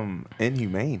crazy.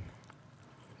 Inhumane.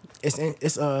 It's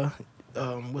what's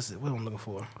it? What am I looking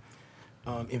for?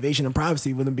 Invasion of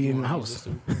privacy with them being in the house.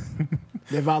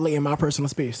 They're violating my personal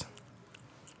space.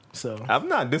 So I'm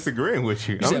not disagreeing with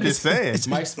you. I'm just saying.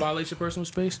 Mice violate your personal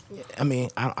space? I mean,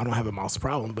 I don't have a mouse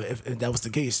problem, but if that was the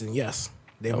case, then yes,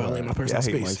 they violate my personal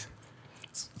space.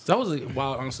 That was a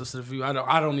wild answer to the view.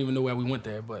 I don't even know where we went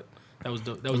there, but that was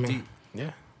dope. That was deep.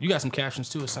 Yeah. You got some captions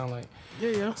too. It sound like.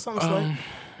 Yeah. Sounds like.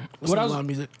 Listen to a lot of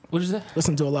music. What is that?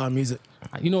 Listen to a lot of music.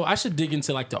 You know, I should dig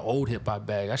into like the old hip hop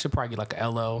bag. I should probably get like a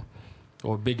LL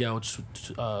or Big L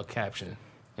caption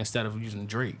instead of using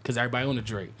Drake, because everybody on the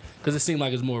Drake. Because it seemed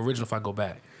like it's more original if I go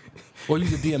back. Or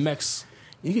use the DMX.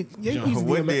 You could use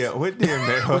DMX. What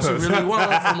DMX? What you really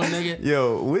want from a nigga?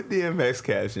 Yo, what DMX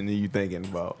caption are you thinking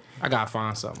about? I gotta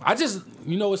find something. I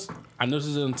know this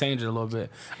is on tangent a little bit.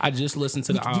 I just listened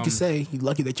to you could say you're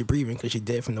lucky that you're breathing because you're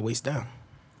dead from the waist down.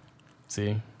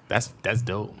 See, that's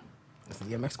dope. That's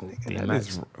the DMX quote.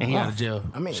 DMX. And he out of jail.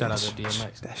 I mean, shout out to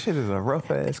DMX. That shit is a rough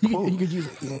ass quote. You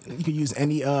could use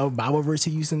any Bible verse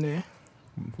you use in there.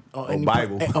 Any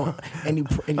Bible. Any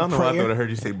I don't know why I thought I heard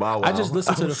you say Bow Wow. I just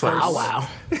listened to the first Wow.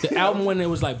 The album when there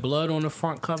was like blood on the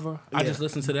front cover. I just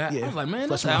listened to that. I was like, man,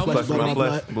 this album Flesh of my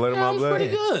flesh, blood of my blood.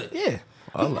 Pretty good. Yeah.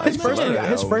 I like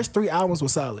His first 3 albums were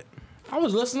solid. I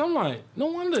was listening. I'm like, no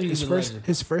wonder he's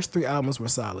his first 3 albums were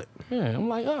solid. Yeah, I'm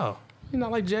like, oh, he's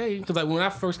not like Jay. Because like when I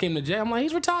first came to Jay, I'm like,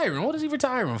 he's retiring. What is he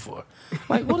retiring for?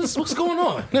 Like, what's going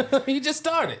on? He just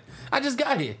started. I just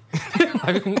got here.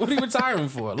 Like, what are you retiring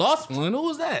for? Lost one. Who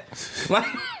was that? Like,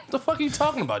 the fuck are you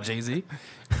talking about, Jay-Z?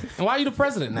 And why are you the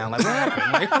president now? Like, what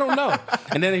happened? Like, I don't know.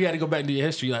 And then he had to go back into your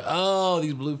history, like, oh,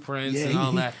 these blueprints and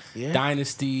all that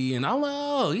dynasty, and I'm like,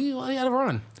 oh, he had to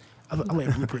run. I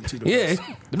like Blueprint too. Yeah,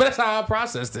 but that's how I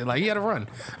processed it. Like, he had to run.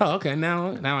 Oh, okay,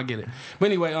 now I get it. But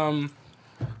anyway,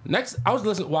 next I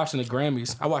was watching the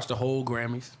Grammys. I watched the whole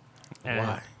Grammys.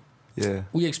 Why? Yeah.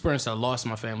 We experienced a loss in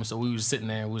my family, so we was sitting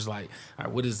there and we was like, all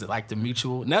right, what is it like the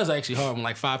mutual? And that was actually hard when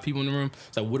like 5 people in the room.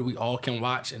 So what do we all can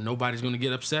watch and nobody's gonna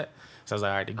get upset? So I was like,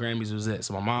 all right, the Grammys was it.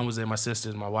 So my mom was there, my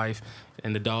sisters, my wife,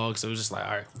 and the dog. So it was just like,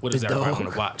 all right, what is everybody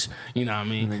want to watch? You know what I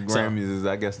mean? And the Grammys is,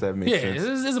 I guess that makes sense.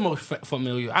 Yeah, it's the most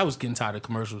familiar. I was getting tired of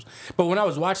commercials. But when I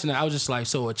was watching it, I was just like,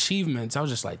 so achievements, I was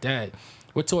just like, Dad,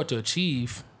 we're taught to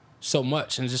achieve so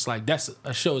much. And it's just like, that's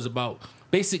a show is about,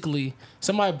 basically,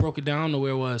 somebody broke it down, I don't know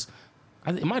where it was.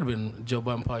 It might have been Joe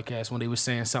Budden podcast when they were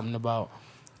saying something about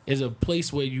is a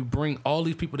place where you bring all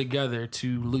these people together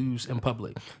to lose in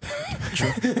public.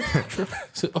 True.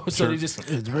 So they just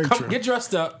get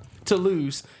dressed up to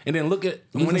lose, and then look at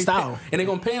when they style, and they're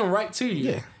gonna pay them right to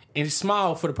you, and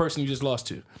smile for the person you just lost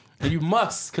to. And you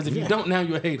must, because if you don't, now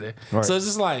you're a hater. Right. So it's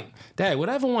just like, Dad, would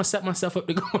I ever want to set myself up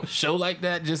to go on a show like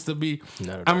that just to be?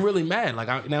 I'm really mad.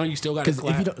 Like now you still got to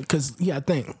clap. Because I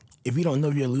think if you don't know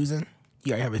if you're losing,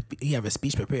 you have a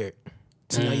speech prepared.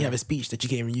 So now you have a speech that you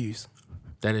can't even use.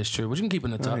 That is true. But you can keep it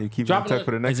in the top. You keep it in the top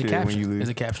for the next year when you lose. As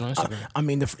a caption on Instagram. I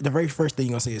mean, the very first thing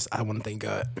you're going to say is, I want to thank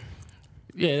God.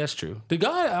 Yeah, that's true. The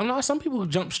God, I know some people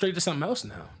jump straight to something else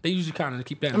now. They usually kind of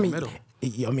keep that in the middle.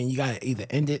 I mean, you got to either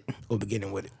end it or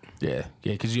begin with it. Yeah,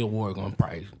 because your award going to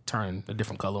probably turn a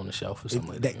different color on the shelf or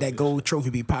something like that. That gold trophy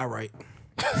be pyrite.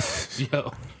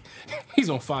 Yo,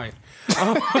 he's on fire.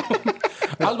 I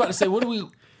was about to say, what do we...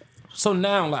 So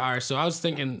now, like, all right, so I was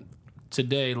thinking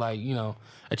today, like, you know,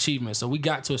 achievements. So we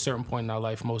got to a certain point in our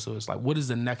life, most of us, like, what is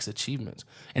the next achievement?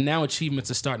 And now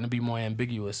achievements are starting to be more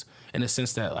ambiguous in the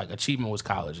sense that, like, achievement was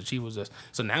college, achievement was this.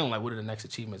 So now, like, what are the next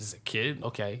achievements? As a kid,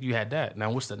 okay, you had that. Now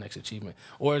what's the next achievement?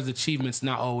 Or is achievements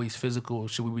not always physical?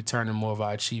 Should we be turning more of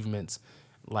our achievements,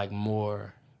 like,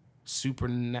 more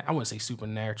I wouldn't say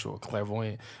supernatural or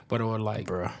clairvoyant, but or like,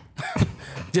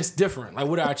 just different. Like,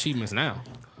 what are our achievements now?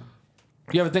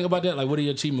 You ever think about that? Like, what are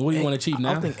your achievements? What do you want to achieve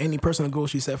now? I think any personal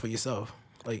goals you set for yourself,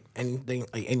 like anything,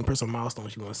 like any personal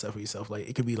milestones you want to set for yourself, like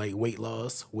it could be like weight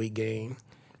loss, weight gain.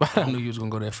 I knew you was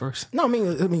gonna go there first. No, I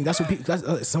mean that's what people.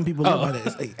 Some people live by that.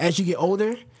 It's like, as you get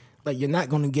older, like you're not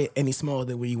gonna get any smaller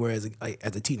than where you were as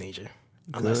a teenager.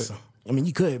 Unless, I mean,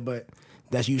 you could, but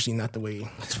that's usually not the way.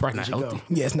 It's probably not healthy. Go.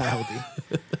 Yeah, it's not healthy.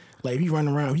 Like if you run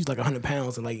around, if you're like 100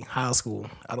 pounds in like high school,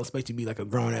 I don't expect you to be like a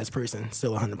grown ass person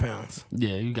still 100 pounds.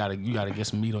 Yeah, you gotta get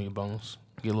some meat on your bones.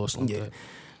 Get a little something. Yeah.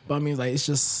 But I mean, like, it's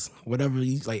just whatever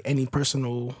you, like, any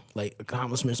personal, like,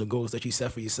 accomplishments or goals that you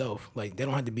set for yourself. Like, they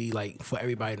don't have to be, like, for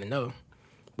everybody to know.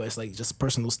 But it's, like, just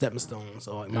personal stepping stones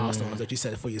or like, milestones that you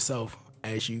set for yourself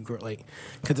as you grow. Like,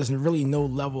 because there's really no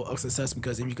level of success,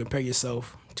 because if you compare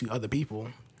yourself to other people,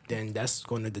 then that's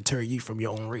going to deter you from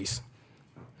your own race.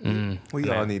 We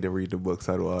all need to read the book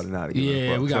Subtle Art of Not Giving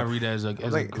a Fuck. We gotta read that as a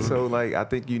group. So, like, I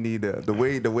think you need the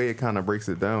way it kind of breaks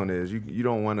it down is you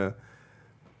don't want to.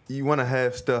 You want to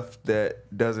have stuff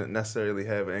that doesn't necessarily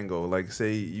have an end goal. Like,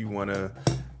 say you want to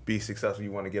be successful,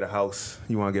 you want to get a house.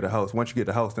 Once you get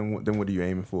the house, then what are you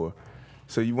aiming for?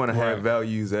 So you want to have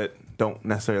values that don't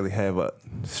necessarily have a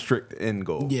strict end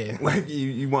goal. Yeah. Like,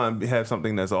 you want to have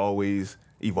something that's always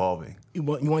evolving. You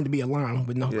want it to be a line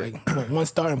with no like one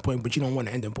starting point, but you don't want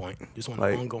an ending point. Just want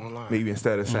an ongoing line. Maybe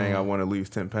instead of saying I want to lose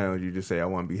 10 pounds, you just say I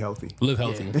want to be healthy. Live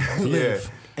healthy. Live.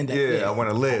 And that, I want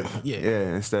to live.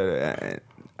 Yeah. Instead of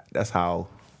that's how.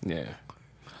 Yeah.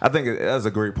 I think that's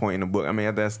a great point in the book. I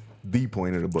mean, that's the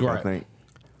point of the book. Right. I think.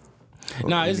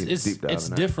 No, it's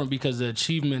different because the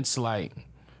achievements, like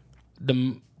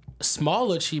the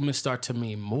small achievements, start to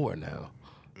mean more now.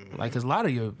 Like, cause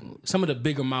some of the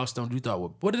bigger milestones you thought were,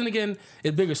 but then again,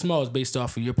 it's big or small is based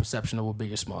off of your perception of what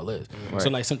big or small is. Right. So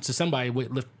like to somebody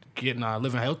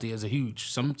living healthy is a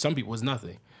huge. Some people is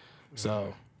nothing.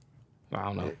 So I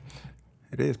don't know.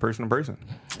 It is person to person.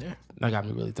 Yeah. That got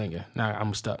me really thinking. Now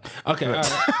I'm stuck. Okay. All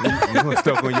right. You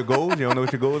stuck on your goals? You don't know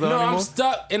what your goals are anymore? I'm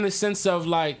stuck in the sense of,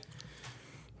 like,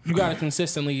 you got to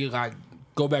consistently, like,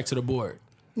 go back to the board.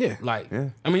 Yeah. Like,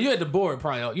 I mean, you at the board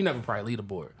probably. You never probably lead a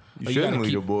board. You shouldn't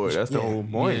lead a board. That's the whole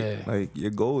point. Yeah. Like,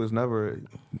 your goal is never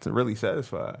to really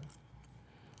satisfy.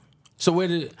 So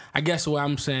I guess what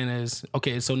I'm saying is,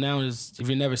 okay, so now if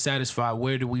you're never satisfied,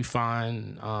 where do we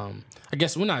find, I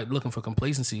guess we're not looking for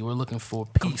complacency. We're looking for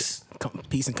peace.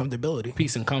 Peace and comfortability.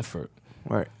 Peace and comfort.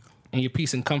 Right. And your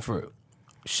peace and comfort,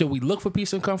 should we look for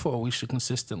peace and comfort, or we should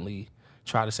consistently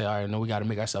try to say, all right, no, we got to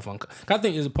make ourselves uncomfortable? I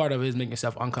think is a part of it is making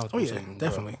yourself uncomfortable. Oh, yeah,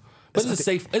 definitely. But it's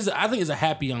safe. I think it's a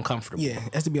happy uncomfortable. Yeah,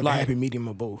 it has to be like a happy medium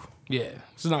of both. Yeah,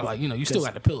 it's not like you still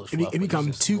got the pillows. If you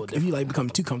become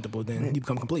too comfortable, then you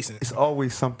become complacent. It's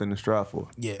always something to strive for.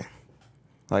 Yeah,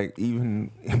 like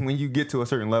even when you get to a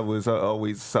certain level, it's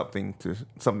always something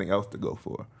else to go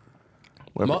for.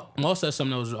 Most said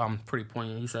something that was pretty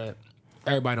poignant. You said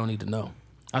everybody don't need to know.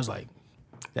 I was like,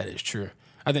 that is true.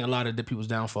 I think a lot of the people's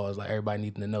downfall is like everybody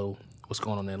needing to know what's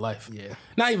going on in their life. Yeah,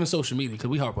 not even social media, because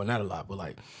we harp on that a lot, but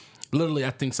like. Literally, I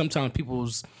think sometimes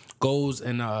people's goals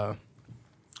and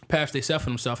paths they set for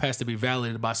themselves has to be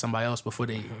validated by somebody else before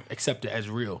they accept it as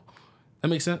real. That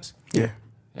makes sense? Yeah.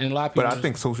 And a lot of people. But I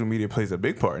think social media plays a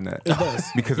big part in that. It does.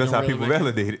 Because that's how people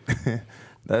validate it.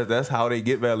 That's how they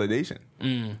get validation.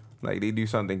 Like, they do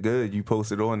something good, you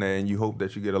post it on there, and you hope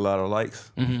that you get a lot of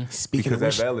likes. Speaking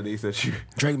because that validates that you.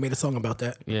 Drake made a song about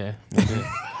that. Yeah.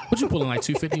 What you pulling, like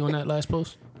 250 on that last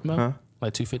post? Mel? Huh?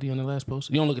 Like 250 on the last post?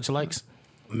 You don't look at your likes?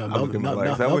 You looking at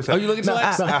your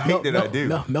likes? I hate that I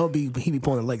do. Mel be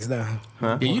pulling the likes down.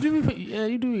 Huh? Yeah, you do. Yeah,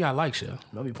 you do. You got likes, yo.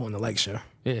 Mel be pulling the likes, yo.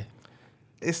 Yeah.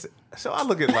 So I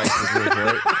look at likes as this,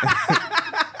 right?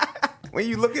 When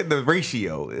you look at the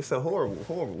ratio, it's a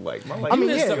horrible like. My like,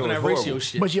 you stuck on that ratio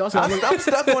shit. But you also I'm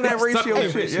stuck on that ratio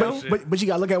shit, yo. But you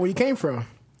gotta look at where you came from.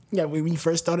 Yeah, when you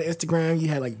first started Instagram, you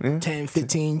had like 10,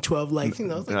 15, 12 likes. You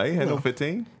know, no, you had no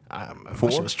 15. My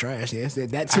shit was trash. Yeah,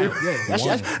 that too. Yeah,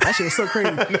 that shit was so crazy.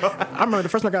 I remember the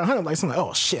first time I got 100 likes. I'm like,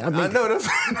 oh shit, I made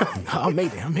it. I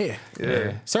made it. I'm here.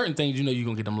 Yeah. Certain things you're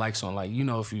gonna get them likes on. Like,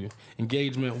 if you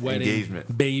engagement, wedding,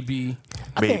 baby.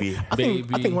 I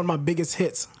think one of my biggest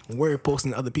hits were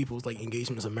posting other people's like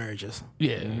engagements and marriages.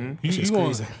 Yeah, it's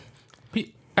crazy.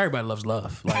 Everybody loves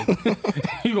love. Like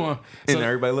you going, and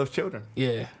everybody loves children.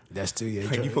 Yeah, that's too.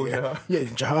 Yeah, you post her. Yeah,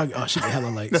 oh, she get hella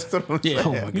likes. That's what I'm saying.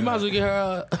 Oh my God. You might as well get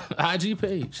her IG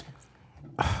page.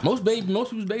 Most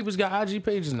people's babies got IG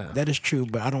pages now. That is true,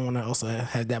 but I don't want to also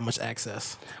have that much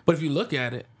access. But if you look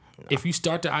at it, if you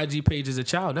start the IG page as a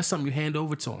child, that's something you hand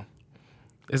over to them.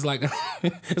 It's like a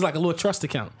little trust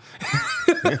account.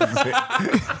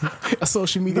 A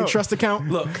social media trust account.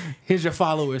 Look, here's your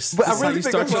followers. But I really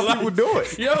think that's how people do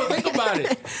it. Yo, think about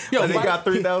it. Yo, they got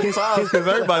 3,000 followers because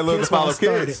everybody loves to follow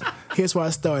kids. Here's where I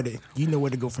started. You know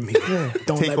where to go from here.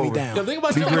 Don't let me down. Yo, think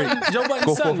about Joe Budden's son,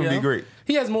 go forth and be great.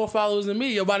 He has more followers than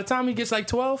me. Yo, by the time he gets like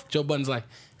 12, Joe Budden's like,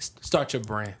 start your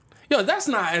brand. Yo, that's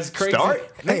not as crazy. Start?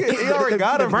 He already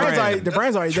got a brand. The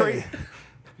brand's already there.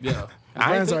 Yeah.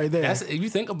 Brand's already there. If you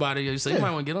think about it, you say you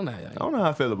might want to get on that. I don't know how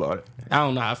I feel about it. I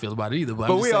don't know how I feel about it either.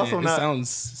 But we also not.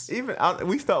 Sounds even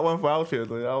we start one for our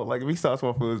children. Like if we start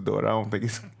one for his daughter, I don't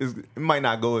think it might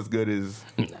not go as good as.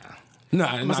 No,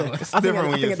 I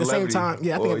think at the same time.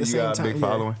 Yeah, I think at the same time.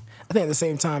 Yeah. I think at the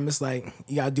same time, it's like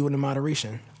you gotta do it in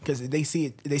moderation because they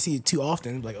see it too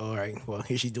often. Like, all right, well,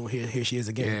 here she is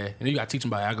again. Yeah, and then you gotta teach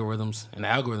them about algorithms, and the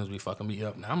algorithms be fucking me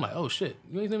up. Now I'm like, oh shit,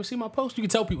 you ain't never see my post? You can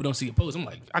tell people don't see your post. I'm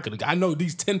like, I know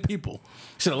these 10 people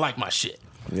should have liked my shit.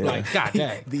 Yeah. Like, god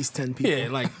dang, these 10 people. Yeah,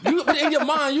 like you in your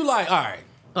mind, you like, all right,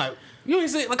 like you ain't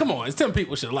see, like, come on, it's 10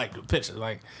 people should have liked the picture.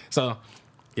 Like, so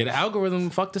yeah, the algorithm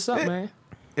fucked us up, man.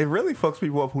 It really fucks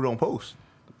people up who don't post.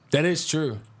 That is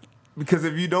true. Because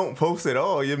if you don't post at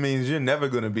all, it means you're never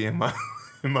gonna be in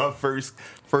my first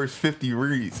 50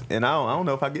 reads, and I don't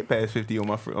know if I get past 50 on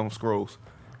my scrolls.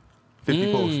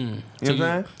 50 posts. You know what I'm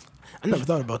saying? I never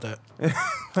thought about that.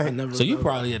 So you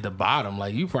probably at the bottom,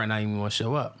 like you probably not even want to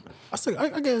show up. I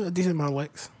get a decent amount of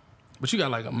likes, but you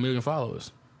got like 1 million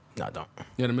followers. No, I don't.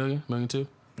 You got 1 million, 1.2 million?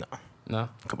 No, a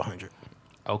couple hundred.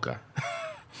 Okay.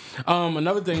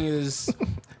 Another thing is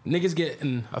niggas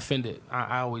getting offended.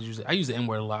 I always use it. I use the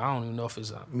N-word a lot. I don't even know if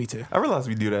it's me too. I realize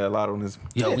we do that a lot on this.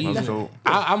 Yo, we episode.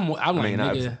 I'm like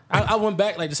nigga. I went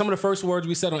back like some of the first words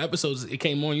we said on episodes. It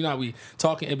came on. You know how we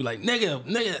talking. It'd be like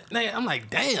nigga. I'm like,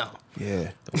 damn.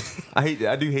 Yeah,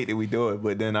 I do hate that we do it,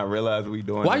 but then I realize we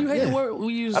doing. Why you hate the word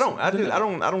we use? I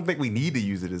don't think we need to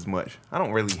use it as much. I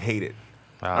don't really hate it.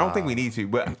 I don't think we need to,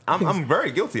 but I'm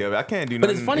very guilty of it. I can't do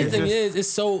nothing. But the funny thing is, it's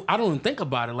so I don't even think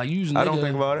about it. Like using nigga, I don't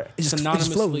think about it.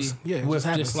 Synonymously yeah, with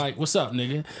just like, what's up,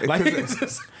 nigga? Like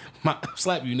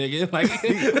slap you, nigga. Like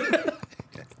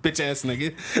bitch ass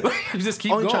nigga. Like, you just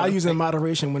keep only going. Try to use it in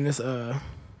moderation when there's like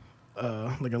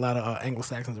a lot of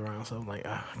Anglo-Saxons around. So I'm like,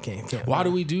 I can't. Why do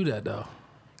we do that though?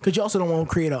 Because you also don't want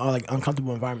to create a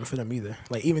uncomfortable environment for them either.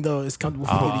 Like even though it's comfortable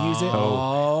for me to use it.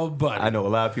 Oh, but I know a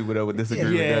lot of people that would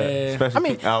disagree with that.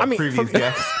 Especially our previous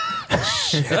guests.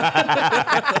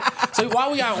 So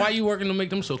why you working to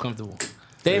make them so comfortable?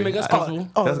 They ain't make us comfortable.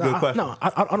 That's a good question. No,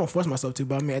 I don't force myself to,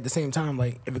 but I mean at the same time,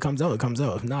 like if it comes out, it comes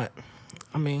out. If not,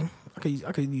 I mean I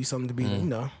could use something to be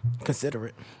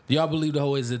considerate. Do y'all believe the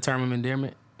whole is a term of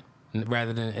endearment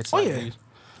rather than it's like yeah.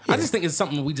 I just think it's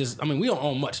something we don't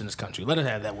own much in this country. Let us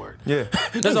have that word. Yeah.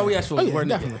 That's all we ask for. The word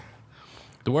definitely.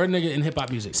 Nigga. The word nigga in hip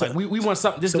hop music. So, like we want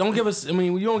something. Just don't give us.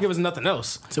 You don't give us nothing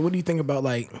else. So what do you think about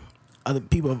like other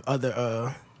people of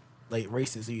other like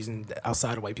races using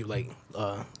outside of white people, like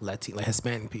Latin, like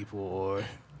Hispanic people, or?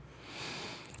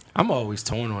 I'm always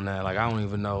torn on that. Like I don't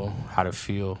even know how to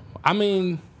feel. I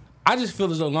mean, I just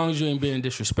feel as though as long as you ain't being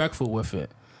disrespectful with it,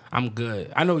 I'm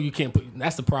good. I know you can't put.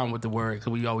 That's the problem with the word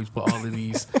because we always put all of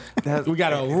these. We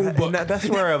got a rule book. That's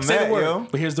where I'm at, yo.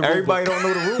 But here's the everybody rule book.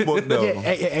 don't know the rule book though.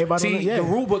 Everybody the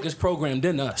rule book is programmed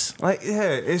in us. Like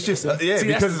it's just See, because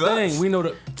that's it's the thing. us. We know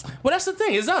that. Well, that's the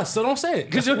thing. It's us. So don't say it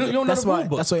because you don't know the rule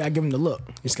book. That's why I give him the look.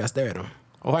 You just gotta stare at him.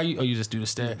 Oh, you just do the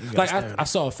stare. Like I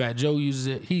saw Fat Joe uses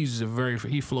it. He uses it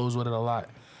he flows with it a lot.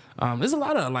 There's a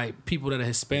lot of like people that are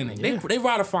Hispanic. Yeah. They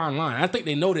ride a fine line. I think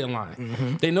they know their line.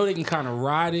 Mm-hmm. They know they can kind of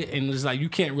ride it, and it's like you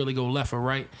can't really go left or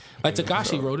right. Like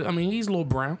Tekashi wrote it. I mean, he's a little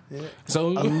brown. Yeah. So a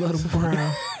little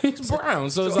brown. He's brown.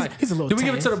 So it's like, he's a little. Do we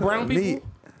give it to the brown people?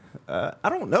 I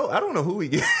don't know. I don't know who we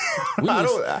get. We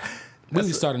need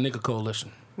to start a nigga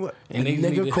coalition. What? And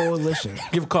nigga coalition.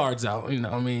 Give cards out. You know,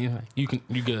 I mean, you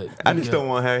good. I just don't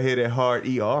want her to hear that hard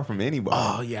ER from anybody.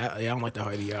 Oh yeah, I don't like that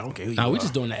hard ER. I don't care who you are. We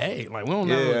just doing the A. Like we don't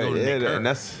never go to nigga. And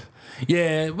that's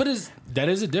but that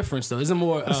is a difference though. It's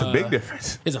a big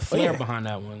difference. There's a flair behind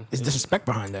that one. It's disrespect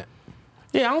behind that.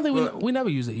 Yeah, I don't think we never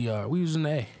use the ER. We use an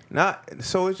A. I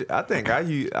think I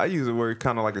use a word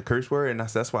kind of like a curse word, and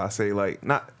that's why I say like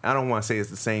I don't want to say it's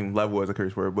the same level as a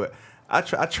curse word, but I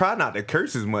try not to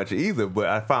curse as much either, but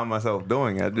I find myself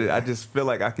doing it. I just feel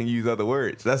like I can use other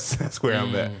words. That's where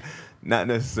I'm at. Not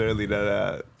necessarily that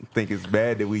I think it's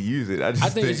bad that we use it. I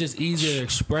think it's just easier to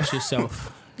express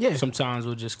yourself. Yeah. Sometimes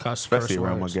we'll just cuss especially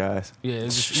around words. My guys. Yeah,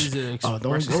 it's just easier to express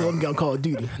don't let them get on Call of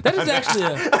Duty. That is actually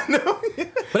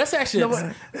but that's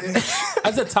actually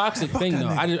that's a toxic thing though.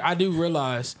 I do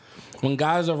realize when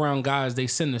guys are around guys, they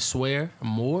tend to swear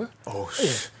more. Oh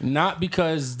shit! Not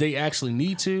because they actually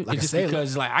need to. Like it's just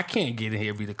because like I can't get in here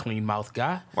and be the clean mouth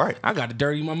guy. Right. I got to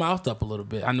dirty my mouth up a little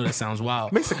bit. I know that sounds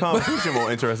wild. Makes the conversation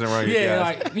more interesting around you guys. Yeah,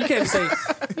 like you can't say,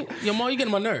 "Yo, Mo, you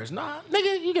getting my nerves." Nah,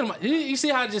 nigga, you getting my. You see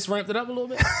how I just ramped it up a little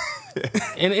bit?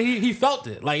 And he felt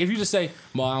it. Like if you just say,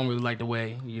 "Mo, I don't really like the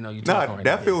way you talk right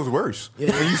that now." Feels worse.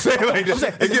 Yeah. When you say it like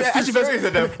that, it gets too serious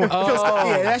at that point.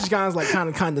 Yeah, that's kind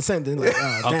of condescending. Like,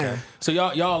 damn. So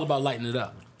y'all about lighting it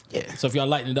up. Yeah. So if y'all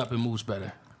lighten it up, it moves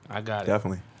better. I got it.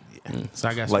 Definitely. So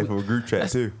I got Life of a group chat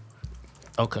too.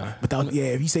 Okay.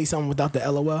 If you say something without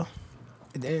the LOL,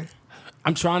 then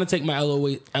I'm trying to take my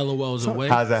LOLs away.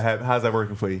 How's that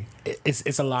working for you?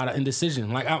 It's a lot of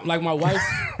indecision. Like my wife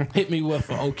hit me with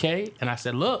an okay, and I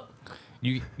said, look.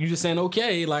 You just saying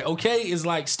okay, like okay is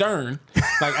like stern,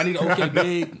 like I need okay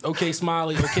big, okay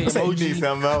smiley, okay emoji, you need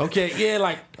something else. Okay, yeah,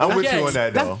 like I'm with you on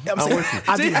that though. I'm with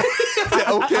you.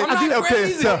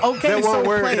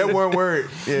 That one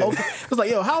word. Yeah. Okay. It's like,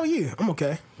 yo, how are you? I'm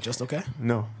okay. Just okay.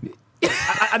 No.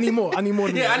 I need more. I need more.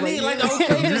 Yeah, I need like the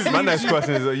okay. My next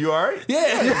question is, are you all right?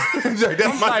 Yeah.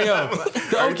 That's my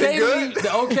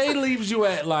the okay leaves you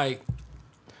at like.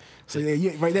 So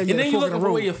yeah, right there. And then you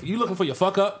looking for your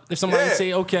fuck up. If somebody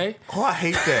say okay. Oh, I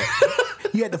hate that.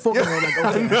 You had the fork in the road, like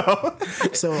okay. No.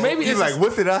 So maybe it's like,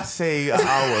 what did I say an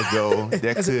hour ago?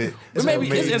 That could. Maybe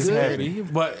it's insecurity,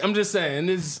 but I'm just saying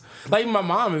it's like my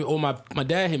mom or my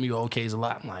dad hit me with okays a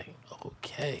lot. I'm like,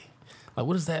 okay. Like,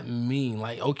 what does that mean?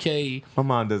 Like, okay. My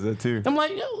mom does that too. I'm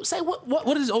like, yo, say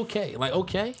what is okay? Like,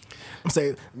 okay. I'm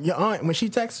saying your aunt when she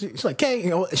texts, she's like, "Okay,"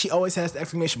 she always has the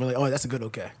exclamation, like, "Oh, that's a good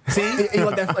okay." See, you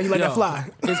like that? You like that fly?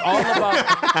 It's all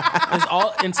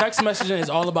about. In text messaging, it's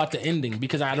all about the ending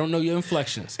because I don't know your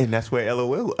inflections. And that's where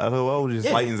LOL just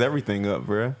lightens everything up,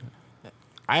 bro.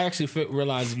 I actually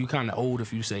realize you kind of old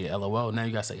if you say LOL. Now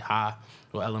you gotta say hi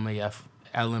or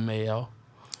LMAO.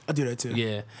 I do that too.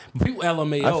 Yeah, but people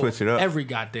LMAO every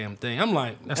goddamn thing. I'm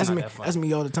like, that's not that funny. That's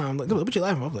me all the time. Like, what you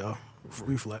laughing? I'm like, oh,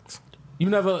 reflex. You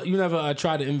never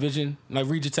try to envision, like,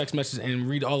 read your text message and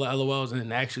read all the LOLs and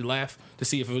then actually laugh to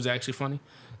see if it was actually funny?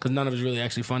 Because none of it's really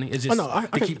actually funny. It's just I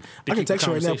can text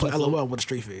you right now and put LOL with a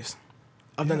straight face.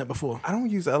 I've done that before. I don't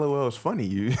use LOL as funny.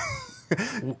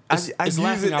 I use it as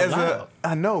loud.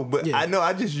 I know, but yeah.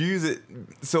 I just use it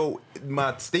so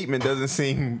my statement doesn't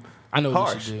seem harsh.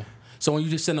 What you should do. So when you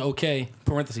just send an okay,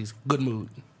 parentheses, good mood,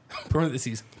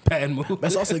 parentheses, bad mood.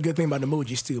 That's also a good thing about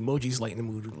emojis too. Emojis lighten the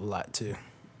mood a lot too.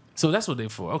 So that's what they're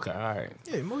for. Okay, all right.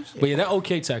 Yeah, emoji. But yeah, that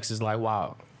okay text is like,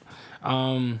 wow.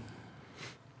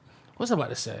 What's I about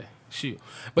to say? Shoot.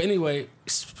 But anyway,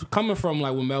 coming from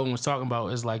like what Melvin was talking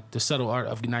about is like the subtle art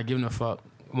of not giving a fuck.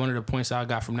 One of the points I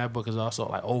got from that book is also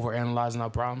like overanalyzing our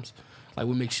problems. Like,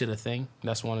 we make shit a thing.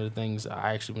 That's one of the things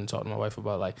I actually been talking to my wife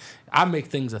about. Like, I make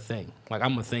things a thing. Like,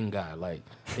 I'm a thing guy. Like,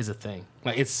 it's a thing.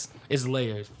 Like, it's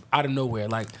layers out of nowhere.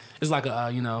 Like, it's like a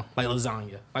like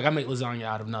lasagna. Like, I make lasagna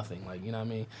out of nothing. Like, you know what I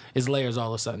mean? It's layers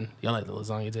all of a sudden. Y'all like the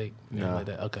lasagna take? You know, like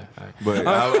that? Okay, all right. But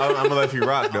I'm gonna let you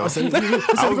rock though. I was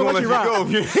gonna let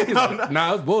you go.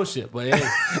 Nah, it's bullshit. But hey,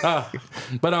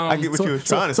 I get what you was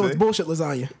trying to say. So it's bullshit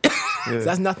lasagna. Yeah.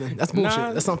 That's nothing. That's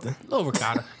bullshit. That's something. A little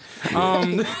ricotta.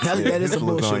 That is some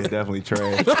bullshit. Definitely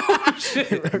trash.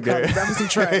 Definitely some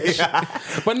trash.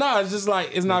 But no, it's just like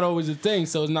it's not always a thing,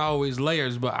 so it's not always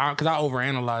layers. But because I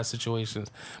overanalyze situations.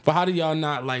 But how do y'all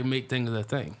not like make things a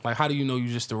thing? Like, how do you know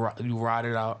you ride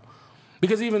it out?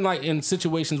 Because even like in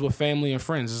situations with family and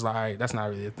friends, it's like, all right, that's not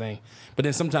really a thing. But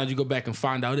then sometimes you go back and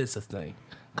find out it's a thing.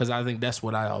 Because I think that's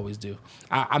what I always do.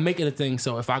 I make it a thing,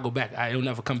 so if I go back, it'll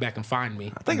never come back and find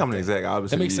me. I think I'm the exact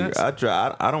opposite. That makes sense.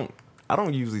 I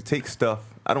don't usually take stuff.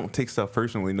 I don't take stuff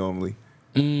personally normally.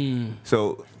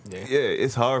 So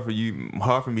it's hard for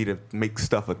me to make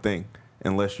stuff a thing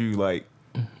unless you like.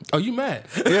 Oh, you mad?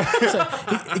 Yeah. So,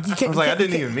 I was like, I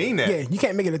didn't even mean that. Yeah, you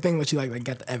can't make it a thing unless you like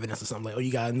got the evidence or something. Like,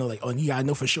 you gotta know, you gotta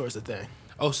know for sure it's a thing.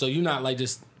 Oh, so you're not like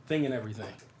just thinking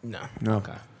everything? No.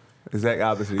 Okay. Exact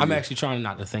opposite. I'm actually trying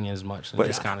not to think as much. But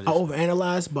just kind of I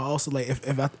overanalyze, but also like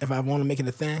if I want to make it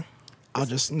a thing, I'll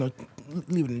just leave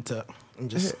it in tuck and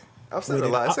just. I've said a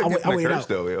lot. It's a gift and a curse,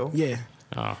 though, yo. Yeah.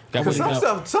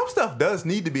 Some stuff does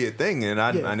need to be a thing, and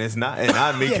it's not, and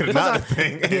I make it not a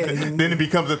thing, and then it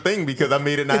becomes a thing because I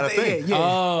made it not a thing. Yeah.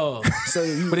 Oh,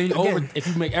 so but if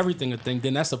you make everything a thing,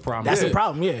 then that's a problem. That's a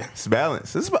problem. Yeah, it's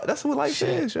balance. That's what life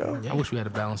is, yo. I wish we had a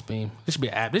balance beam. This should be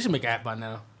an app. This should make an app by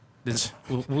now.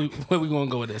 Where we gonna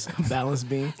go with this? Balance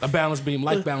beam. A balance beam,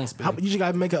 life balance beam. You just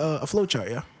gotta make a flow chart,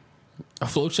 yeah. A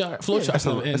flow chart? It's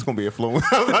going to be a flow. It's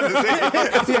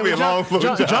going to be a long flow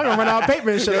chart. John going to run out of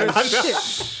paper and shit.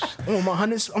 Shit. I'm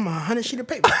on 100 sheet of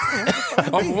paper.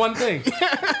 For one thing.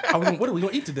 What are we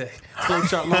going to eat today? Flow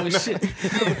chart long as shit.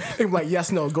 He'd be like,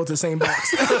 yes, no, go to the same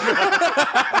box.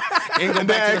 And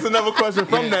then ask another question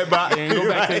from that box. And go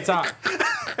back to the top.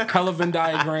 Hella Venn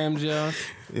diagrams, yeah.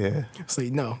 Yeah. So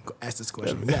no, ask this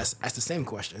question. Yes, ask the same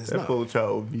question. That flow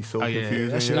chart would be so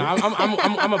confusing. No,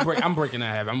 I'm breaking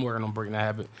that habit. I'm working on breaking that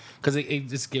habit because it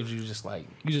just gives you just like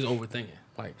you just overthinking.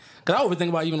 Like, cause I overthink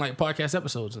about even like podcast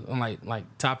episodes and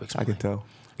like topics. I can tell.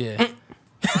 Yeah.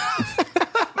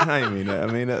 I didn't mean that.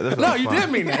 I mean that's no, you did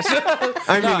mean that.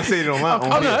 I didn't mean to say it on my own.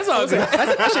 Oh no, that's all good.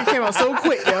 That shit came out so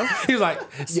quick, yo. He was like,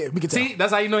 Yeah, we can tell. see,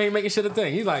 that's how you know he ain't making shit a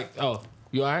thing. He's like, oh,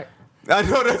 you all right? I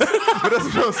know that, but that's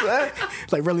what I'm saying.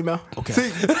 Like, really, Mel? Okay. See,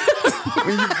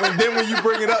 when you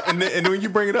bring it up, and when you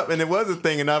bring it up, and it was a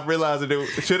thing, and I realized that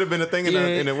it should have been a thing,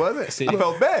 and it wasn't. See, I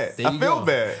felt bad. I feel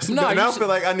bad. No, and I feel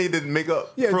like I need to make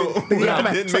up for when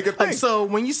I didn't make a thing. So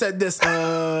when you said this,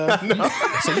 So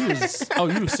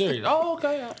you was serious? Oh,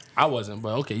 okay. I wasn't,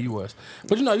 but okay, you was.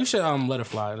 But you should let it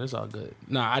fly. That's all good.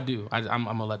 Nah, I do. I'm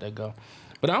gonna let that go.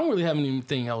 But I don't really have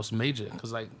anything else major.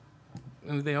 Cause like,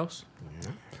 anything else?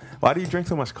 Why do you drink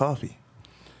so much coffee?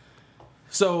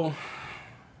 So,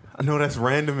 I know that's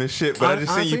random as shit, but I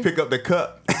just seen you pick up the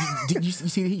cup. you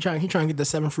see he trying to get the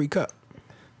 7 free cup.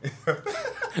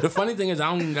 the funny thing is,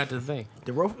 I don't even got the thing.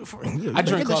 I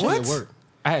drink coffee at work.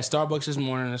 I had Starbucks this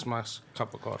morning. That's my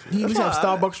cup of coffee. You used to have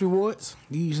Starbucks rewards?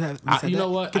 You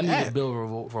know what? I need to build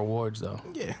rewards though.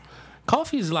 Yeah.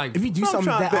 Coffee is like, if you do something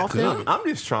that often. I'm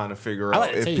just trying to figure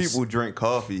out if people drink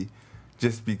coffee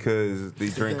just because they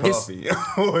drink coffee.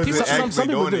 Some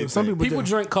people do. People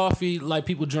drink coffee like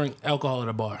people drink alcohol at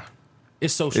a bar.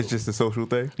 It's social. It's just a social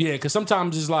thing? Yeah, because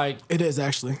sometimes it's like... It is,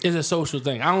 actually. It's a social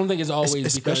thing. I don't think it's always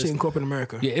especially in corporate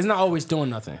America. Yeah, it's not always doing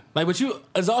nothing. Like, but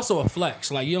it's also a flex.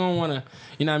 Like, you don't want to...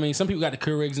 You know what I mean? Some people got the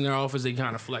Keurigs in their office. They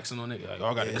kind of flexing on it. Like, oh,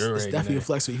 I got the Keurig. It's definitely a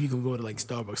flex if you can go to, like,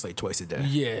 Starbucks, like, twice a day.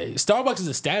 Yeah. Starbucks is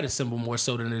a status symbol more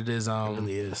so than it is... It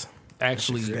really is.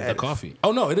 Actually, the coffee.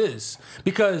 Oh, no, it is.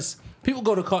 Because... People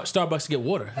go to Starbucks to get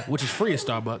water, which is free at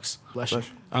Starbucks. Bless you.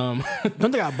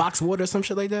 Don't they got boxed water or some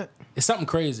shit like that? It's something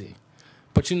crazy.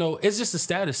 But, it's just a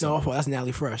status symbol. No, that's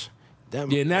Nally Fresh.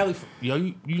 Yeah, Nally... Yo,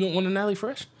 you don't want a Nally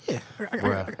Fresh? Yeah.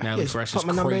 Nally Fresh is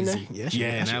crazy.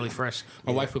 Yeah, Nally Fresh.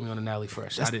 My wife put me on a Nally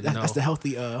Fresh. I didn't know. That's the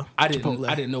healthy I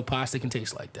didn't know pasta can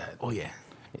taste like that. Oh, yeah.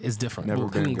 It's different. Never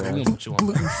been gluten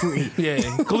free. Yeah,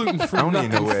 gluten free. I don't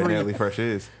even know where Nally Fresh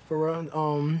is.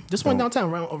 For this one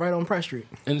downtown, right on Price Street.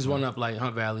 And there's one up like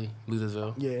Hunt Valley,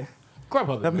 Luthersville. Yeah.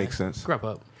 Grubhub. That makes sense.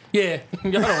 Grubhub. Yeah,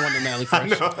 y'all don't want the Nally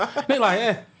Fresh. They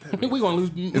like, we gonna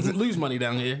lose money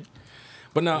down here.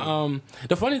 But now,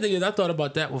 the funny thing is, I thought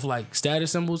about that with like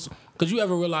status symbols. Cause you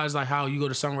ever realize like how you go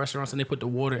to some restaurants and they put the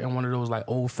water in one of those like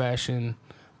old fashioned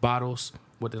bottles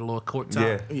with the little cork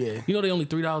top. Yeah. You know they only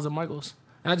 $3 at Michael's.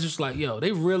 And I just like, yo,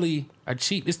 they really are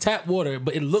cheap. It's tap water,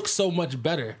 but it looks so much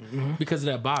better because of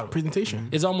that bottle. Presentation.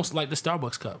 It's almost like the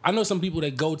Starbucks cup. I know some people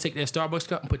that go take their Starbucks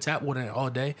cup and put tap water in it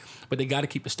all day, but they got to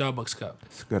keep the Starbucks cup.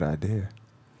 It's a good idea.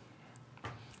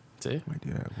 See? Might do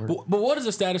that at work. But what is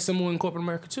a status symbol in corporate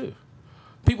America too?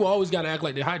 People always got to act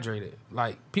like they're hydrated.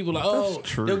 Like, people like,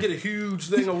 they'll get a huge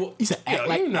thing of... You said act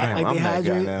like they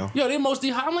hydrated? Yo, they most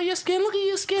dehydrated. I'm like, your skin, look at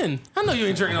your skin. I know you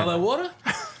ain't drinking all that water.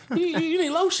 You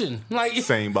need lotion. Like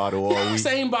same bottle all week.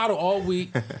 Same bottle all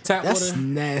week. Tap That's water.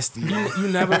 nasty. You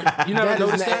never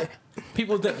noticed that?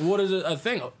 People think water's a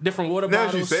thing. Different water now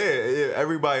bottles. Now you said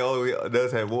everybody always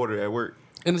does have water at work.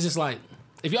 And it's just like,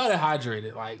 if y'all that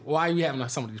hydrated, like, why are you having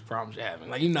some of these problems you're having?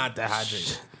 Like, you're not that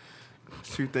hydrated.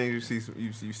 Two things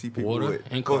you see people water with.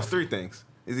 And coffee. It's 3 things.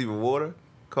 It's either water,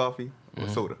 coffee, or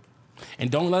soda. And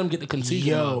don't let them get the conceit.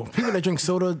 Yo, people that drink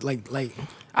soda, like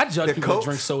I judge people Cokes?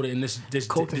 that drink soda in this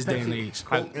day and age.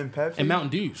 Coke and Pepsi? And Mountain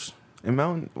Dews.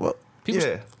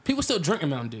 People still drinking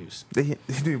Mountain Dews. They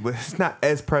do, but it's not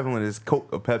as prevalent as Coke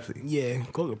or Pepsi. Yeah,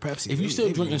 Coke or Pepsi. If you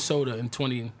still drinking soda in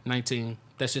 2019,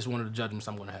 that's just one of the judgments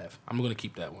I'm going to have. I'm going to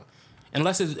keep that one.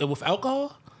 Unless it's with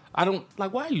alcohol, I don't,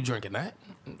 like, why are you drinking that?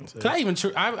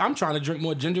 I'm trying to drink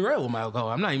more ginger ale with my alcohol.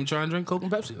 I'm not even trying to drink Coke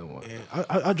and Pepsi no more. Yeah,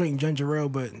 I drink ginger ale,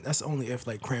 but that's only if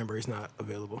like cranberry's not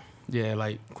available. Yeah,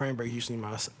 like cranberry usually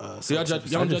my. So y'all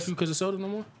don't judge you because of soda no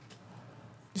more?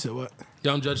 You said what?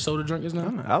 Y'all don't judge soda drinkers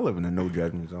now? I live in a no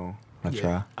judgment zone. I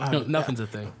try. Nothing's a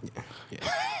thing. Yeah.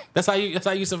 That's how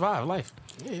you survive life.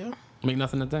 Yeah. Make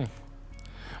nothing a thing.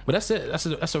 But that's it.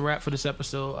 That's a wrap for this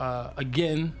episode.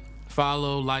 Again,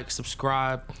 follow, like,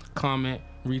 subscribe, comment,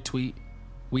 retweet.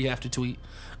 We have to tweet.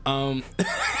 I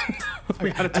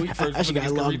gotta tweet first. I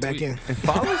gotta log back in. And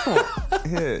follow us.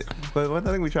 Yeah, but one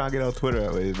thing we try to get on Twitter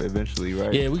eventually,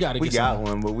 right? Yeah, we got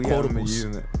one, but we haven't been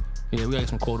using it. Yeah, we got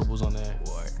some quotables on there.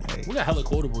 Hey. We got hella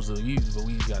quotables to use, but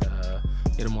we gotta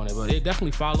get them on there. But yeah,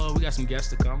 definitely follow. We got some guests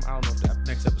to come. I don't know if that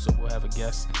next episode we'll have a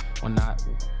guest or not.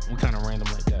 We kind of random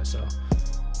like that. So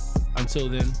until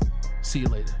then, see you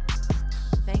later.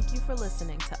 Thank you for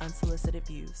listening to Unsolicited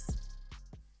Views.